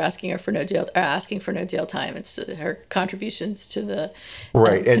attorneys are asking for no jail time. It's her contributions to the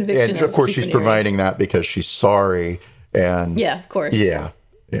right. Conviction and of course, Keith she's Raniere. providing that because she's sorry. And yeah, of course. Yeah.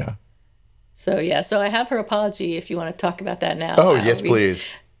 So I have her apology if you want to talk about that now. Oh, yes, please.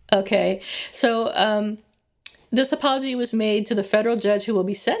 Okay. So this apology was made to the federal judge who will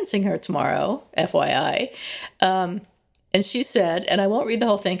be sentencing her tomorrow, FYI. And she said, and I won't read the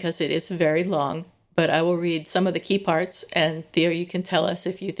whole thing because it is very long, but I will read some of the key parts, and there you can tell us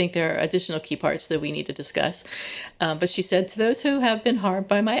if you think there are additional key parts that we need to discuss. But she said, to those who have been harmed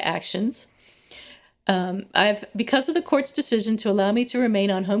by my actions, because of the court's decision to allow me to remain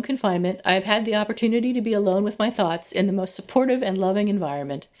on home confinement, I have had the opportunity to be alone with my thoughts in the most supportive and loving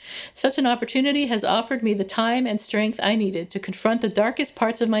environment. Such an opportunity has offered me the time and strength I needed to confront the darkest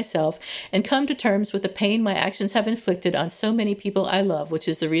parts of myself and come to terms with the pain my actions have inflicted on so many people I love, which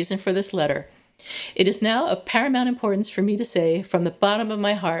is the reason for this letter. It is now of paramount importance for me to say, from the bottom of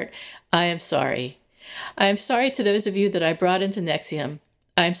my heart, I am sorry. I am sorry to those of you that I brought into NXIVM.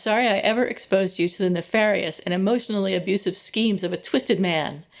 I am sorry I ever exposed you to the nefarious and emotionally abusive schemes of a twisted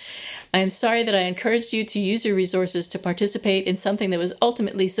man. I am sorry that I encouraged you to use your resources to participate in something that was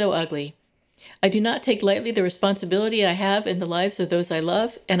ultimately so ugly. I do not take lightly the responsibility I have in the lives of those I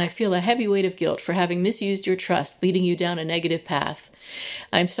love, and I feel a heavy weight of guilt for having misused your trust, leading you down a negative path.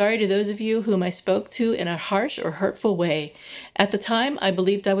 I am sorry to those of you whom I spoke to in a harsh or hurtful way. At the time, I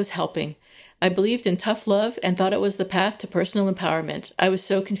believed I was helping. I believed in tough love and thought it was the path to personal empowerment. I was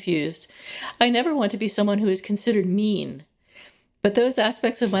so confused. I never want to be someone who is considered mean. But those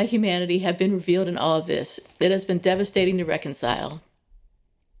aspects of my humanity have been revealed in all of this. It has been devastating to reconcile.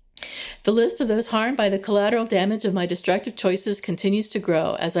 The list of those harmed by the collateral damage of my destructive choices continues to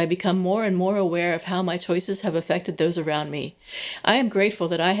grow as I become more and more aware of how my choices have affected those around me. I am grateful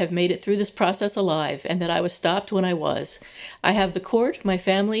that I have made it through this process alive and that I was stopped when I was. I have the court, my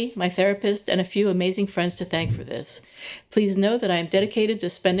family, my therapist, and a few amazing friends to thank for this. Please know that I am dedicated to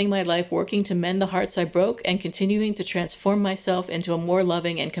spending my life working to mend the hearts I broke and continuing to transform myself into a more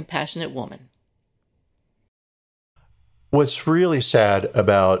loving and compassionate woman. What's really sad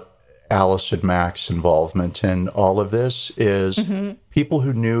about Allison Mack's involvement in all of this is people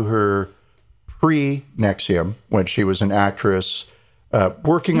who knew her pre-NXIVM, when she was an actress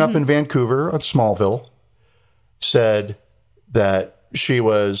working up in Vancouver on Smallville, said that she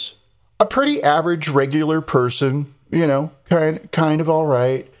was a pretty average, regular person, you know, kind of all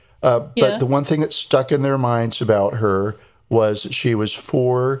right. But the one thing that stuck in their minds about her was she was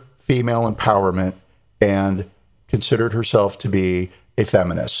for female empowerment and considered herself to be a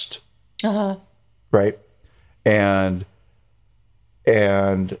feminist. Right. And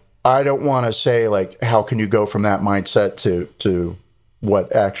I don't want to say, like, how can you go from that mindset to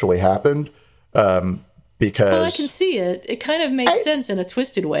what actually happened? Because well, I can see it. It kind of makes sense in a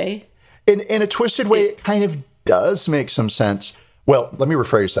twisted way. In a twisted way, it kind of does make some sense. Well, let me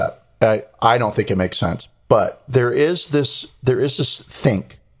rephrase that. I don't think it makes sense, but there is this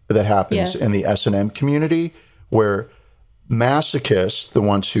think that happens in the S&M community where masochists, the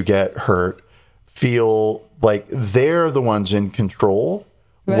ones who get hurt, feel like they're the ones in control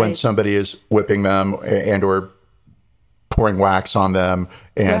when somebody is whipping them and or pouring wax on them.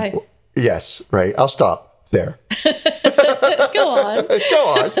 And yes, right. I'll stop there. Go on. Go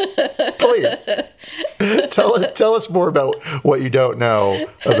on. Please. Tell us more about what you don't know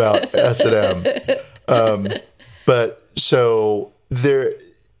about S&M. But so there,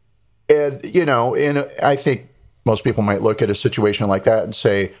 and you know, I think most people might look at a situation like that and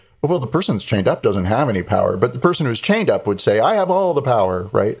say, well, the person that's chained up doesn't have any power. But the person who's chained up would say, I have all the power,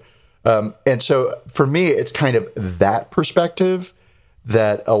 right? And so for me, it's kind of that perspective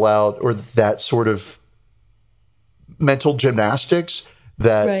that allowed, or that sort of mental gymnastics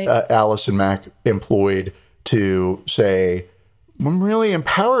that Allison Mack employed to say, I'm really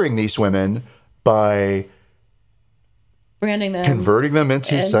empowering these women by branding them, converting them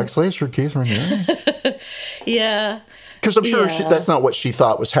into sex slaves for Keith Raniere. Yeah. Because I'm sure that's not what she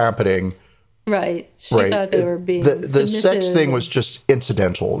thought was happening. Right. She thought they were being the sex thing was just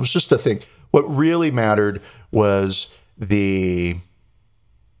incidental. It was just a thing. What really mattered was the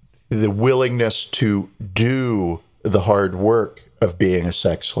willingness to do the hard work of being a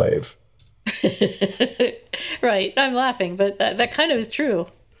sex slave. Right. I'm laughing, but that kind of is true.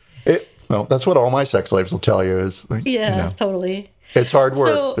 Well, that's what all my sex slaves will tell you is, like, totally. It's hard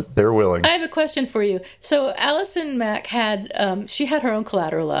work, but they're willing. I have a question for you. So Allison Mack had she had her own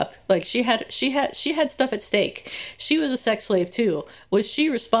collateral up. Like she had stuff at stake. She was a sex slave too. Was she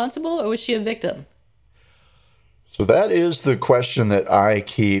responsible or was she a victim? So that is the question that I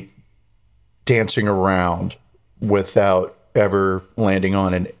keep dancing around without ever landing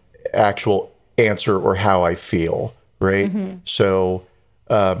on an actual answer or how I feel, right? Mm-hmm. So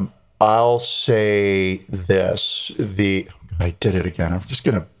I'll say this. I did it again. I'm just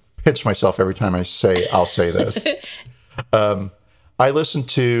going to pinch myself every time I say I'll say this. I listened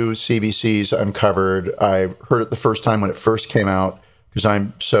to CBC's Uncovered. I heard it the first time when it first came out because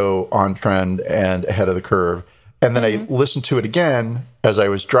I'm so on trend and ahead of the curve. And then I listened to it again as I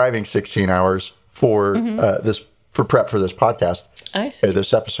was driving 16 hours for for prep for this podcast. I see.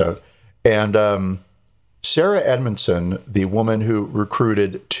 This episode. And Sarah Edmondson, the woman who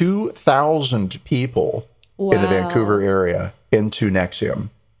recruited 2,000 people in the Vancouver area into NXIVM,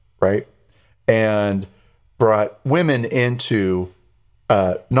 right? And brought women into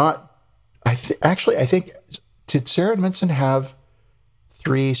I think, did Sarah Edmondson have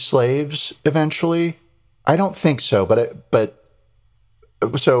 3 slaves eventually? I don't think so, but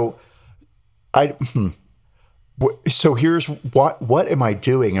so So here's what am I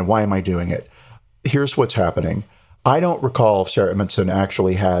doing and why am I doing it? Here's what's happening. I don't recall if Sarah Edmondson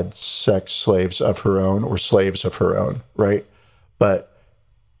actually had sex slaves of her own or slaves of her own, right? But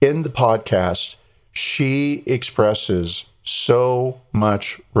in the podcast, she expresses so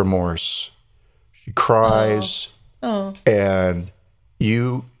much remorse. She cries, and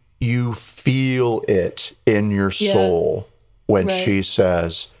you feel it in your soul when she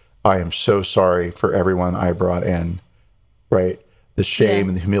says, I am so sorry for everyone I brought in, right? The shame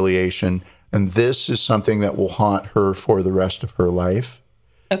and the humiliation. And this is something that will haunt her for the rest of her life.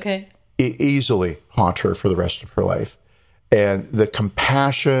 Okay. Easily haunt her for the rest of her life. And the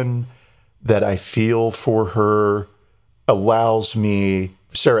compassion that I feel for her allows me,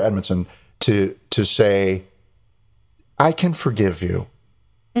 Sarah Edmondson, to say, I can forgive you,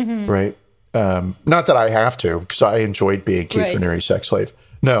 right? Not that I have to, because I enjoyed being Keith Raniere's sex slave.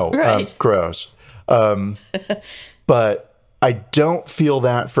 No, gross. But I don't feel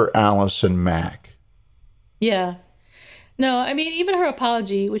that for Allison Mack. Yeah. No, I mean, even her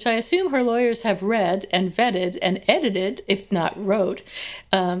apology, which I assume her lawyers have read and vetted and edited, if not wrote,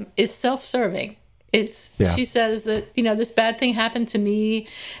 is self-serving. She says that, this bad thing happened to me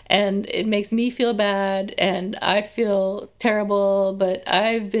and it makes me feel bad and I feel terrible, but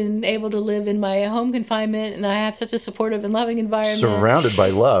I've been able to live in my home confinement and I have such a supportive and loving environment. Surrounded by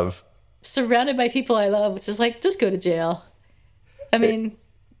love. Surrounded by people I love, which is like, just go to jail. I mean,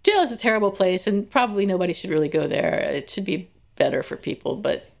 jail is a terrible place, and probably nobody should really go there. It should be better for people,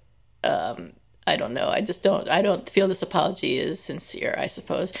 but I don't know. I don't feel this apology is sincere, I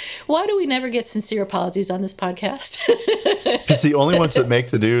suppose. Why do we never get sincere apologies on this podcast? Because the only ones that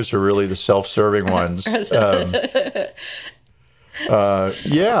make the news are really the self-serving ones.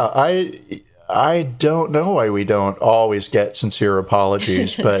 I don't know why we don't always get sincere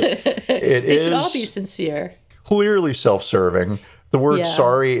apologies, but They should all be sincere. Clearly self-serving. The word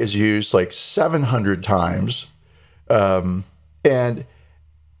sorry is used like 700 times. And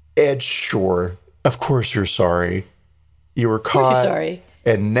Ed, sure, of course you're sorry. You were caught. You're sorry.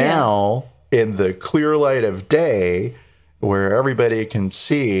 And now, in the clear light of day, where everybody can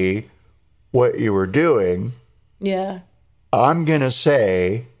see what you were doing, I'm going to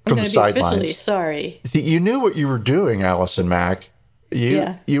say from the sidelines, officially sorry. You knew what you were doing, Allison Mack.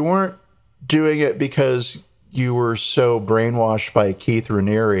 You weren't doing it because you were so brainwashed by Keith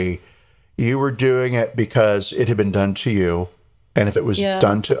Raniere. You were doing it because it had been done to you. And if it was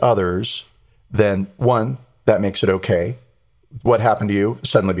done to others, then one, that makes it okay. What happened to you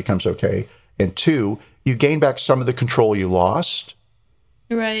suddenly becomes okay. And two, you gain back some of the control you lost.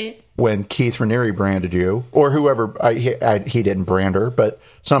 Right. When Keith Raniere branded you, or whoever, he didn't brand her, but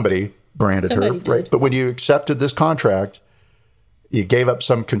somebody branded her, right? But when you accepted this contract, you gave up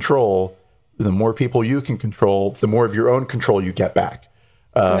some control. The more people you can control, the more of your own control you get back.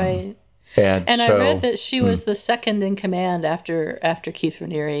 Right. And I read that she was the second in command after Keith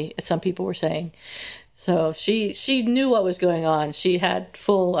Raniere, as some people were saying. So she knew what was going on. She had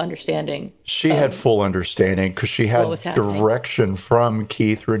full understanding. She had full understanding because she had direction from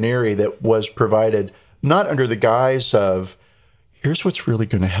Keith Raniere that was provided not under the guise of, here's what's really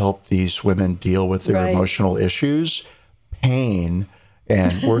going to help these women deal with their emotional issues, pain,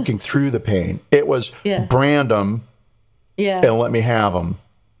 and working through the pain. It was brand them and let me have them.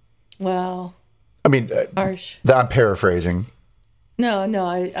 Wow. I mean, harsh. I'm paraphrasing. No,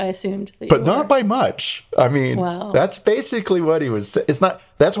 I assumed that but not by much. I mean, that's basically what he was.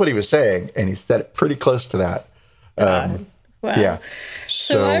 That's what he was saying, and he said it pretty close to that. Wow. Yeah.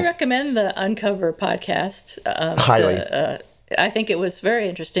 So I recommend the Uncover podcast. Highly. I think it was very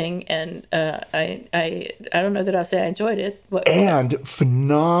interesting, and I don't know that I'll say I enjoyed it. And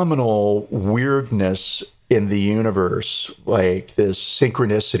phenomenal weirdness in the universe, like this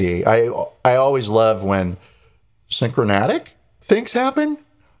synchronicity. I always love when synchronatic things happen.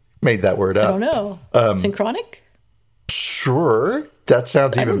 Made that word up. I don't know. Synchronic? Sure. That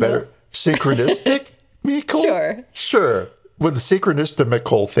sounds even better. Synchronistic? Sure. When the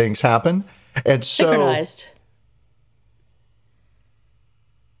synchronistical things happen. And so... Synchronized.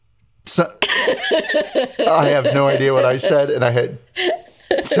 I have no idea what I said, and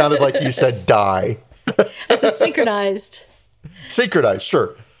it sounded like you said die. I said synchronized. Synchronized,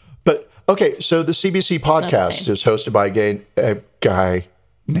 sure. But, okay, so the CBC podcast is hosted by a guy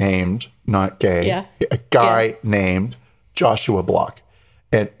named, not gay, a guy named Joshua Block.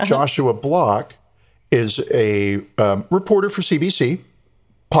 And Joshua Block is a reporter for CBC,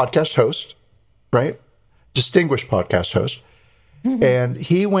 podcast host, right? Distinguished podcast host. Mm-hmm. And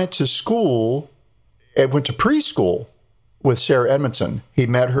he went to preschool with Sarah Edmondson. He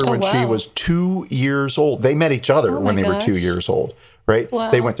met her when she was 2 years old. They met each other when they were 2 years old, right?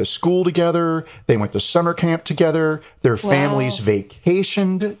 Wow. They went to school together. They went to summer camp together. Their families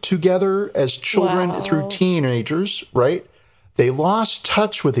vacationed together as children through teenagers, right? They lost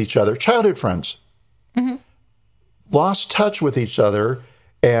touch with each other, childhood friends. Lost touch with each other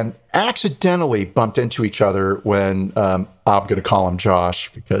and accidentally bumped into each other when, I'm going to call him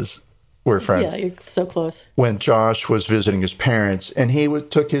Josh because we're friends. Yeah, you're so close. When Josh was visiting his parents, and he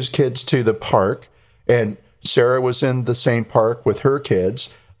took his kids to the park, and Sarah was in the same park with her kids,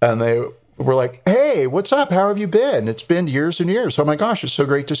 and they were like, "Hey, what's up? How have you been? It's been years and years. Oh my gosh, it's so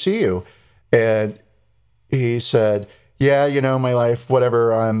great to see you." And he said, "Yeah, my life,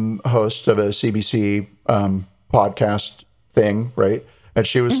 whatever. I'm host of a CBC podcast thing, right?" And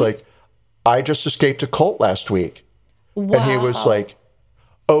she was like, "I just escaped a cult last week." Wow. And he was like,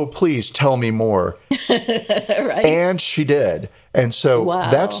 "Oh, please tell me more." Right. And she did. And so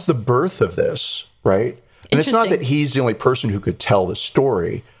that's the birth of this, right? And it's not that he's the only person who could tell the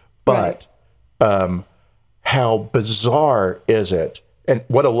story, but how bizarre is it? And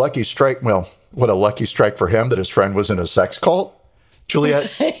what a lucky strike. Well, what a lucky strike for him that his friend was in a sex cult.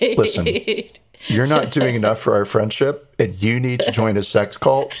 Juliet, listen, you're not doing enough for our friendship, and you need to join a sex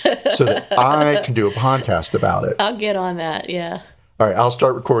cult so that I can do a podcast about it. I'll get on that, yeah. All right, I'll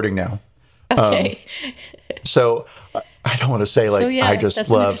start recording now. Okay. So I don't want to say I just that's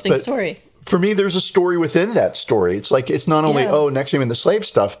love, an interesting but story. For me, there's a story within that story. It's like, it's not only, NXIVM and the slave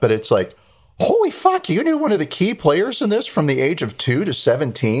stuff, but it's like, holy fuck, you knew one of the key players in this from the age of 2 to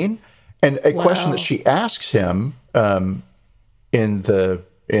 17? And a question that she asks him in the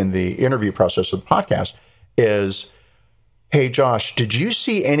interview process of the podcast is, "Hey, Josh, did you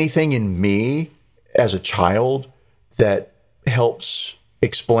see anything in me as a child that helps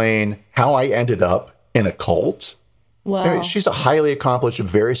explain how I ended up in a cult?" Wow. I mean, she's a highly accomplished,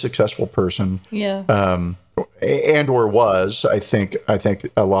 very successful person. Yeah. And or was. I think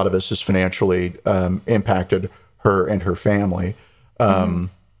a lot of this has financially impacted her and her family. And,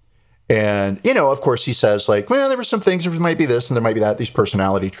 of course, he says, like, well, there were some things, there might be this and there might be that, these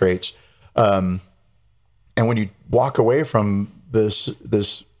personality traits. And when you walk away from this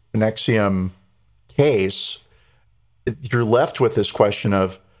NXIVM case, you're left with this question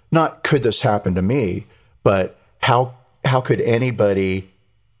of not could this happen to me, but how could anybody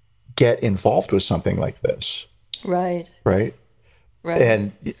get involved with something like this? Right. Right.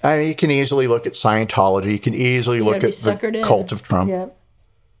 And I mean, you can easily look at Scientology. You can easily look at the cult of Trump. Yep.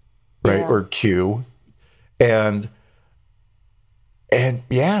 Right. Yeah. Or Q. And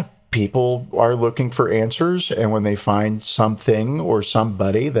yeah, people are looking for answers. And when they find something or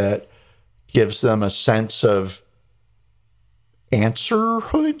somebody that gives them a sense of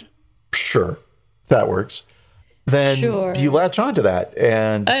answerhood, sure, that works. Then you latch onto that.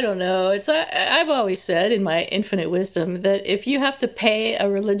 And I don't know. I've always said in my infinite wisdom that if you have to pay a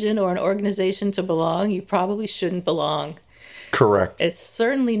religion or an organization to belong, you probably shouldn't belong. Correct. It's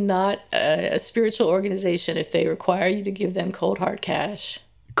certainly not a spiritual organization if they require you to give them cold hard cash.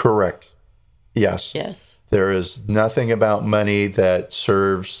 Correct. Yes. Yes. There is nothing about money that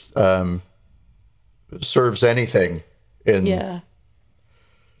serves anything in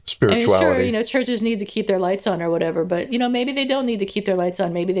spirituality. And sure, churches need to keep their lights on or whatever, but, maybe they don't need to keep their lights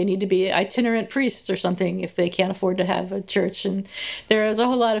on. Maybe they need to be itinerant priests or something if they can't afford to have a church. And there is a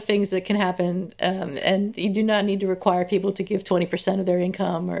whole lot of things that can happen. And you do not need to require people to give 20% of their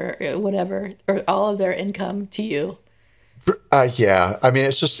income or whatever, or all of their income to you. Yeah. I mean,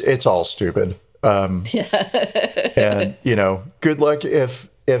 it's all stupid. And, good luck if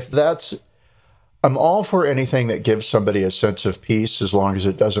that's... I'm all for anything that gives somebody a sense of peace as long as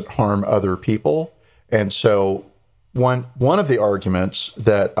it doesn't harm other people. And so one of the arguments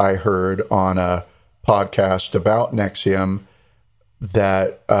that I heard on a podcast about NXIVM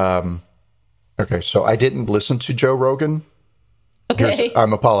that, so I didn't listen to Joe Rogan. Okay.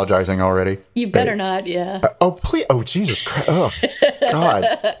 I'm apologizing already. You better not, yeah. Oh, please. Oh, Jesus Christ. Oh, God.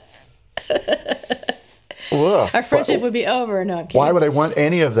 Ugh. Our friendship would be over. No, I'm kidding. Why would I want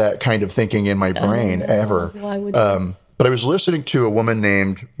any of that kind of thinking in my brain ever? Why would you? But I was listening to a woman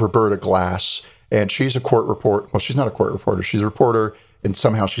named Roberta Glass, and she's a court reporter. Well, she's not a court reporter. She's a reporter, and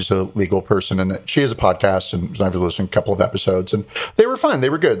somehow she's a legal person. And she has a podcast, and I was listening to a couple of episodes, and they were fun. They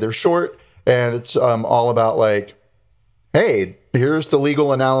were good. They're short, and it's all about like, hey, here's the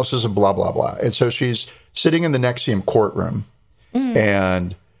legal analysis of blah, blah, blah. And so she's sitting in the NXIVM courtroom,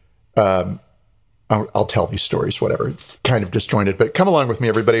 and I'll tell these stories, whatever. It's kind of disjointed, but come along with me,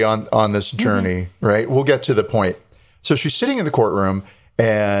 everybody, on this journey, right? We'll get to the point. So she's sitting in the courtroom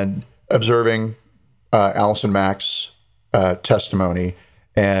and observing Allison Mack's testimony,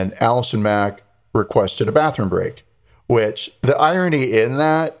 and Allison Mack requested a bathroom break, which the irony in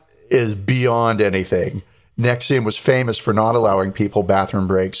that is beyond anything. NXIVM was famous for not allowing people bathroom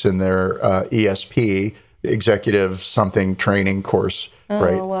breaks in their ESP, executive something training course,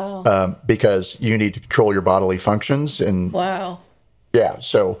 right? Wow. Because you need to control your bodily functions. And Wow. yeah,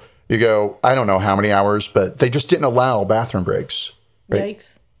 so you go, I don't know how many hours, but they just didn't allow bathroom breaks. Right?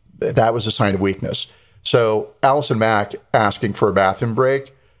 Yikes. That was a sign of weakness. So Allison Mack asking for a bathroom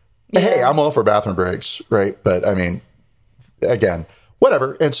break. Yeah. Hey, I'm all for bathroom breaks, right? But I mean, again,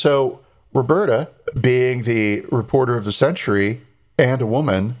 whatever. And so Roberta, being the reporter of the century and a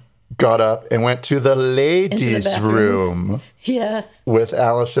woman, got up and went to the ladies' room Yeah. with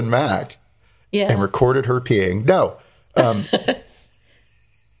Allison Mack Yeah. and recorded her peeing. No.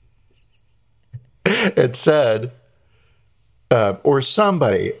 It said, or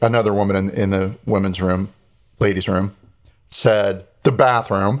somebody, another woman in the women's room, ladies' room, said, the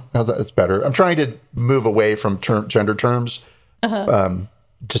bathroom. That's better. I'm trying to move away from gender terms.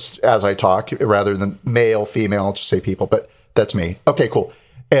 Just as I talk, rather than male, female, to say people, but that's me. Okay, cool.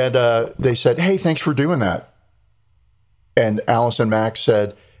 And they said, hey, thanks for doing that. And Allison Mack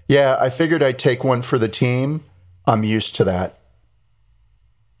said, yeah, I figured I'd take one for the team. I'm used to that.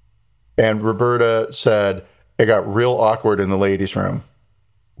 And Roberta said, it got real awkward in the ladies' room,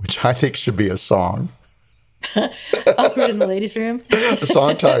 which I think should be a song. Awkward in the ladies' room. The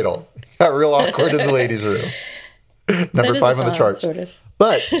song title. Got real awkward in the ladies' room. Number 5 on the charts. Sort of.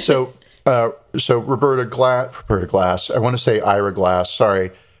 But so Roberta Glass, I want to say Ira Glass,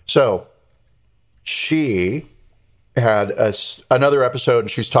 sorry. So she had another episode,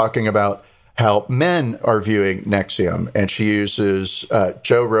 and she's talking about how men are viewing NXIVM, and she uses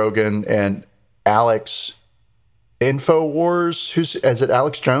Joe Rogan and Alex Infowars. Is it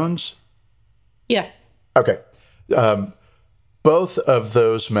Alex Jones? Yeah. Okay. Both of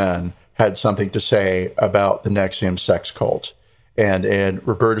those men had something to say about the NXIVM sex cult. And in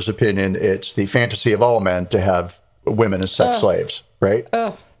Roberta's opinion, it's the fantasy of all men to have women as sex slaves, right?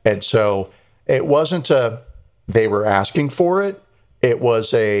 And so it wasn't they were asking for it. It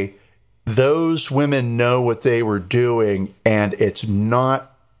was those women know what they were doing, and it's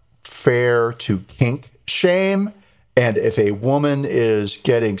not fair to kink shame. And if a woman is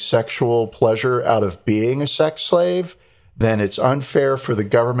getting sexual pleasure out of being a sex slave, then it's unfair for the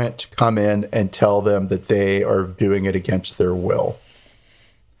government to come in and tell them that they are doing it against their will.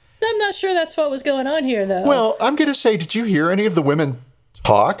 I'm not sure that's what was going on here, though. Well, I'm going to say, did you hear any of the women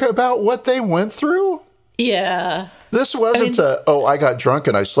talk about what they went through? Yeah. This wasn't I got drunk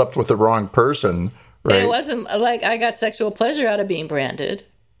and I slept with the wrong person, right? It wasn't like I got sexual pleasure out of being branded.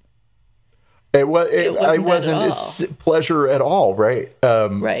 It wasn't it's pleasure at all, right?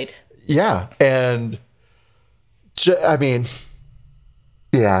 Right. Yeah, and I mean,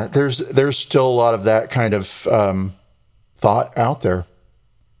 yeah, there's still a lot of that kind of thought out there.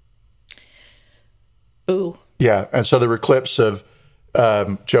 Ooh. Yeah, and so there were clips of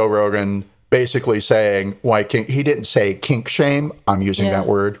Joe Rogan basically saying why kink. He didn't say kink shame. I'm using that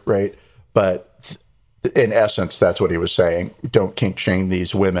word, right? But in essence, that's what he was saying. Don't kink shame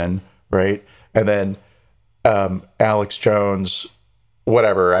these women, right? And then Alex Jones,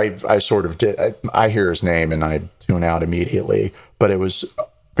 whatever. I sort of did. I hear his name and I tune out immediately. But it was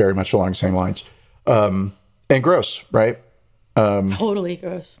very much along the same lines. And gross, right? Totally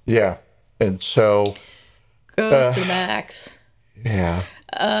gross. Yeah, and so gross to the max. Yeah.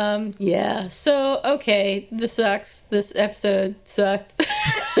 Yeah. So, okay, this sucks. This episode sucked.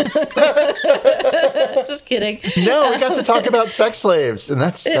 Just kidding. No, we got to talk about sex slaves, and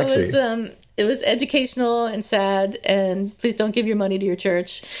that's sexy. It was educational and sad, and please don't give your money to your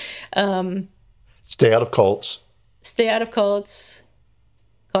church. Stay out of cults. Stay out of cults.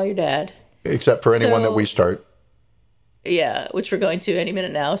 Call your dad. Except for anyone that we start. Yeah, which we're going to any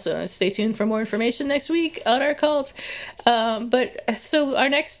minute now. So stay tuned for more information next week on our cult. But so our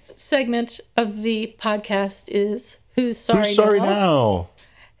next segment of the podcast is Who's Sorry Now?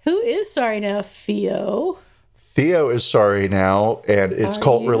 Who is sorry now, Theo? Theo is sorry now, and it's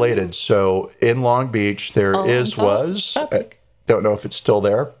cult related. So in Long Beach, there was, I don't know if it's still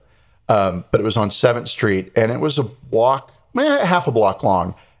there, but it was on 7th Street, and it was a block, half a block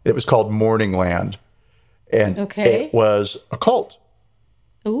long. It was called Morning Land. And it was a cult.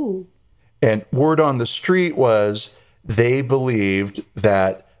 Ooh. And word on the street was they believed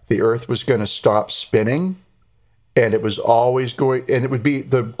that the earth was going to stop spinning, and it was always going, and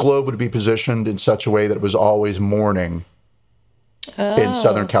the globe would be positioned in such a way that it was always morning in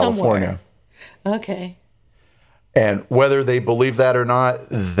Southern California. Somewhere. Okay. And whether they believe that or not,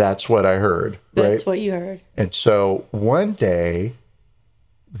 that's what I heard. That's right? what you heard. And so one day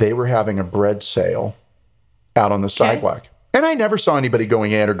they were having a bread sale out on the sidewalk. And I never saw anybody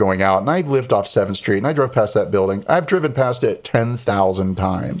going in or going out. And I lived off 7th Street and I drove past that building. I've driven past it 10,000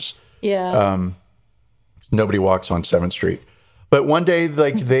 times. Yeah. Nobody walks on 7th Street. But one day,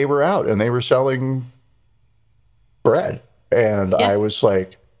 like, they were out and they were selling bread. And I was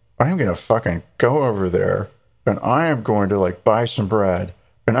like, I'm going to fucking go over there and I am going to, like, buy some bread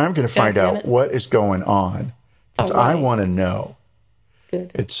and I'm going to find out what is going on. Because I want to know.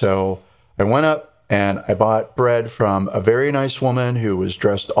 Good. And so I went up and I bought bread from a very nice woman who was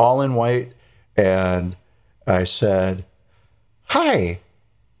dressed all in white. And I said, hi,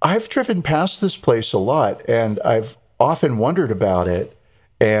 I've driven past this place a lot and I've often wondered about it.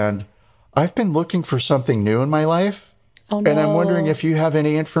 And I've been looking for something new in my life. Oh, no. And I'm wondering if you have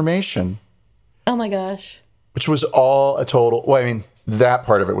any information. Oh, my gosh. Which was all a total, well, I mean, that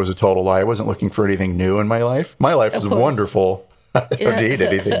part of it was a total lie. I wasn't looking for anything new in my life. My life is wonderful. I don't need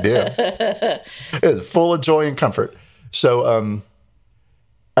anything new. It was full of joy and comfort. So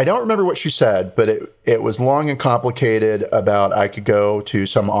I don't remember what she said, but it was long and complicated about I could go to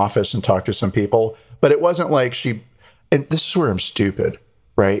some office and talk to some people. But it wasn't like and this is where I'm stupid,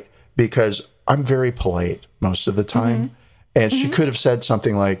 right? Because I'm very polite most of the time. And she could have said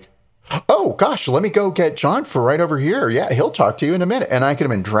something like, oh, gosh, let me go get John for right over here. Yeah, he'll talk to you in a minute. And I could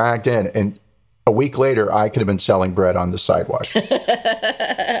have been dragged in. And a week later, I could have been selling bread on the sidewalk.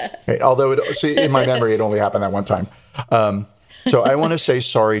 Right? Although, in my memory, it only happened that one time. So I want to say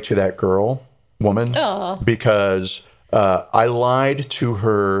sorry to that woman, because I lied to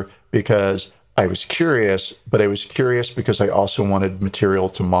her because I was curious, but I was curious because I also wanted material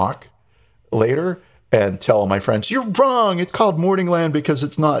to mock later and tell my friends, you're wrong. It's called Morningland because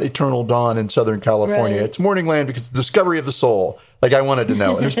it's not Eternal Dawn in Southern California. Right. It's Morningland because it's the discovery of the soul. Like, I wanted to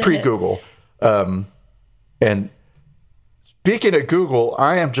know. And it was pre-Google. And speaking of Google,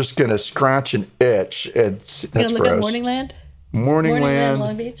 I am just going to scratch an itch. That's gross. Look at Morningland? Morningland,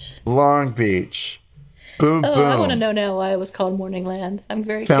 Long Beach? Long Beach. Boom, boom. I want to know now why it was called Morningland. I'm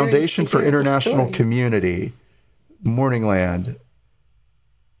very Foundation curious for International Community. Morningland.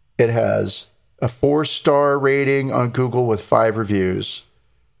 It has a 4-star rating on Google with 5 reviews.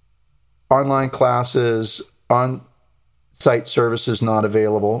 Online classes, on-site services not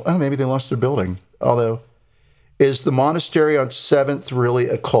available. Oh, maybe they lost their building. Although, is the monastery on 7th really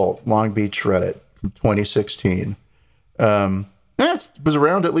a cult? Long Beach Reddit from 2016. It was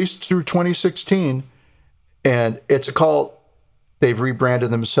around at least through 2016. And it's a cult. They've rebranded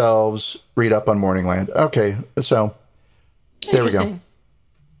themselves. Read up on Morningland. Okay, so there we go.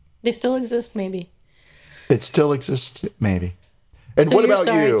 They still exist, maybe. It still exists, maybe. And so what about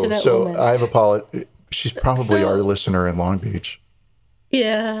you? So woman. I've apologized. She's probably our listener in Long Beach.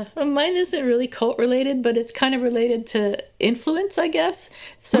 Yeah, mine isn't really cult related, but it's kind of related to influence, I guess.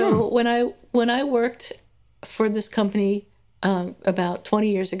 So when I worked for this company about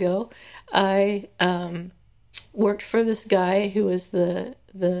 20 years ago, I worked for this guy who was the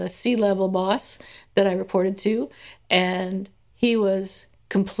C-level boss that I reported to, and he was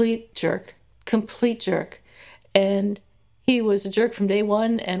complete jerk. And he was a jerk from day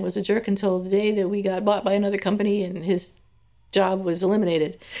one and was a jerk until the day that we got bought by another company and his job was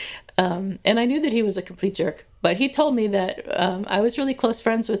eliminated. And I knew that he was a complete jerk, but he told me that I was really close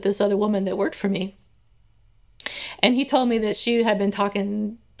friends with this other woman that worked for me. And he told me that she had been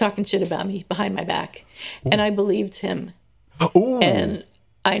talking shit about me behind my back. Ooh. And I believed him. Ooh. And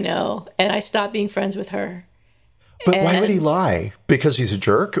I know. And I stopped being friends with her. But why would he lie? Because he's a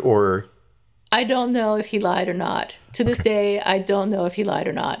jerk, or? I don't know if he lied or not. To this day, I don't know if he lied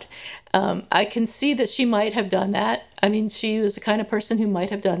or not. I can see that she might have done that. I mean, she was the kind of person who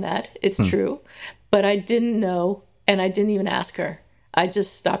might have done that. It's true. But I didn't know, and I didn't even ask her. I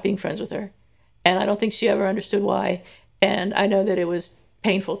just stopped being friends with her. And I don't think she ever understood why. And I know that it was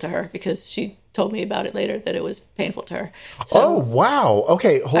painful to her because she told me about it later, that it was painful to her. So, oh, wow.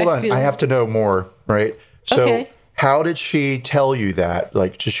 Okay, hold on. I have to know more, right? So how did she tell you that?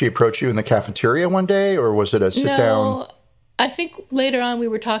 Like, did she approach you in the cafeteria one day, or was it a sit-down? No, I think later on we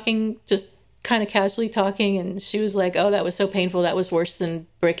were talking, just kind of casually talking, and she was like, oh, that was so painful. That was worse than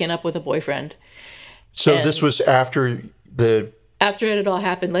breaking up with a boyfriend. So this was after it had all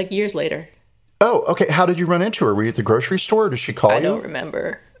happened, like years later. Oh, okay. How did you run into her? Were you at the grocery store? Or did she call you? I don't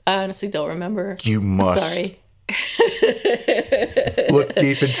remember. I honestly don't remember. You must. I'm sorry. Look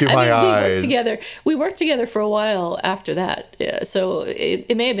deep into my eyes. We worked together for a while after that. Yeah, so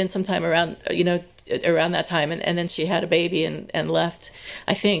it may have been sometime around, around that time, and then she had a baby and left.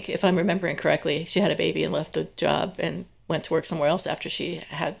 I think, if I'm remembering correctly, she had a baby and left the job and went to work somewhere else after she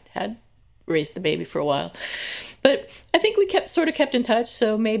had raised the baby for a while. But I think we kept in touch,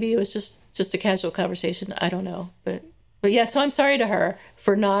 so maybe it was just a casual conversation. I don't know, but yeah. So I'm sorry to her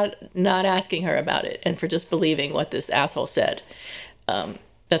for not asking her about it and for just believing what this asshole said.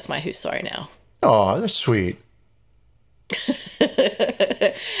 That's my who's sorry now. Oh, that's sweet.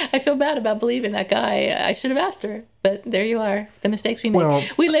 I feel bad about believing that guy. I should have asked her, but there you are. The mistakes we made. Well,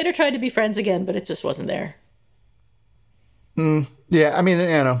 we later tried to be friends again, but it just wasn't there. Yeah, I mean,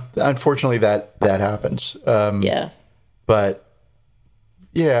 unfortunately that happens. Yeah. But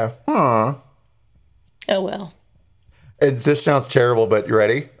yeah. Oh well. And this sounds terrible, but you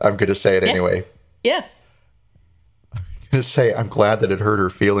ready? I'm going to say it anyway. Yeah. I'm going to say I'm glad that it hurt her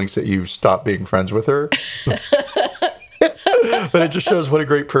feelings that you stopped being friends with her. But it just shows what a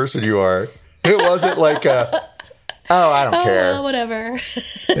great person you are. It wasn't like I don't care. Well, whatever.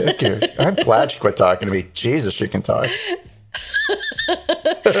 Okay. I'm glad she quit talking to me. Jesus, she can talk.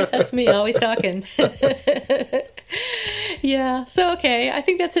 That's me, always talking. Yeah. So, okay. I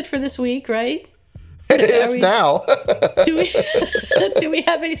think that's it for this week, right? It is now. Do we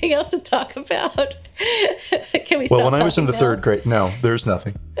have anything else to talk about? Can we stop Well, when I was in the now? third grade, no, there's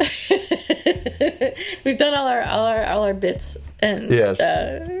nothing. We've done all our bits, and Yes.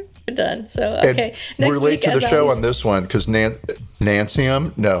 we're done. So okay, we're late week, to the as show always- on this one because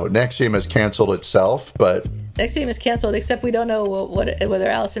Nexium has canceled itself, but Nexium is canceled, except we don't know whether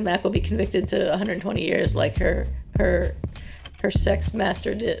Allison Mack will be convicted to 120 years like her sex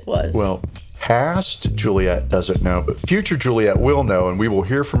master was. well, past Juliet doesn't know, but future Juliet will know, and we will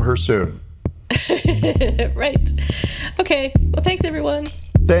hear from her soon. Right. Okay. Well, thanks everyone.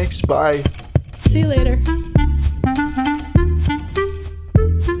 Thanks. Bye. See you later.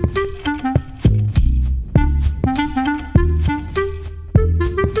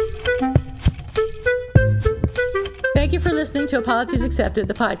 Thank you for listening to Apologies Accepted,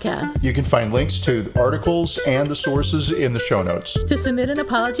 the podcast. You can find links to the articles and the sources in the show notes. To submit an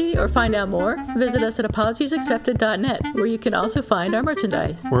apology or find out more, visit us at apologiesaccepted.net, where you can also find our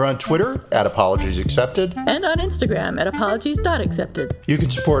merchandise. We're on Twitter at Apologies Accepted. And on Instagram at apologies.accepted. You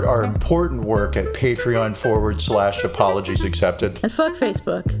can support our important work at Patreon.com/Apologies Accepted. And fuck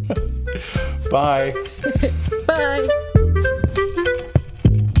Facebook. Bye. Bye.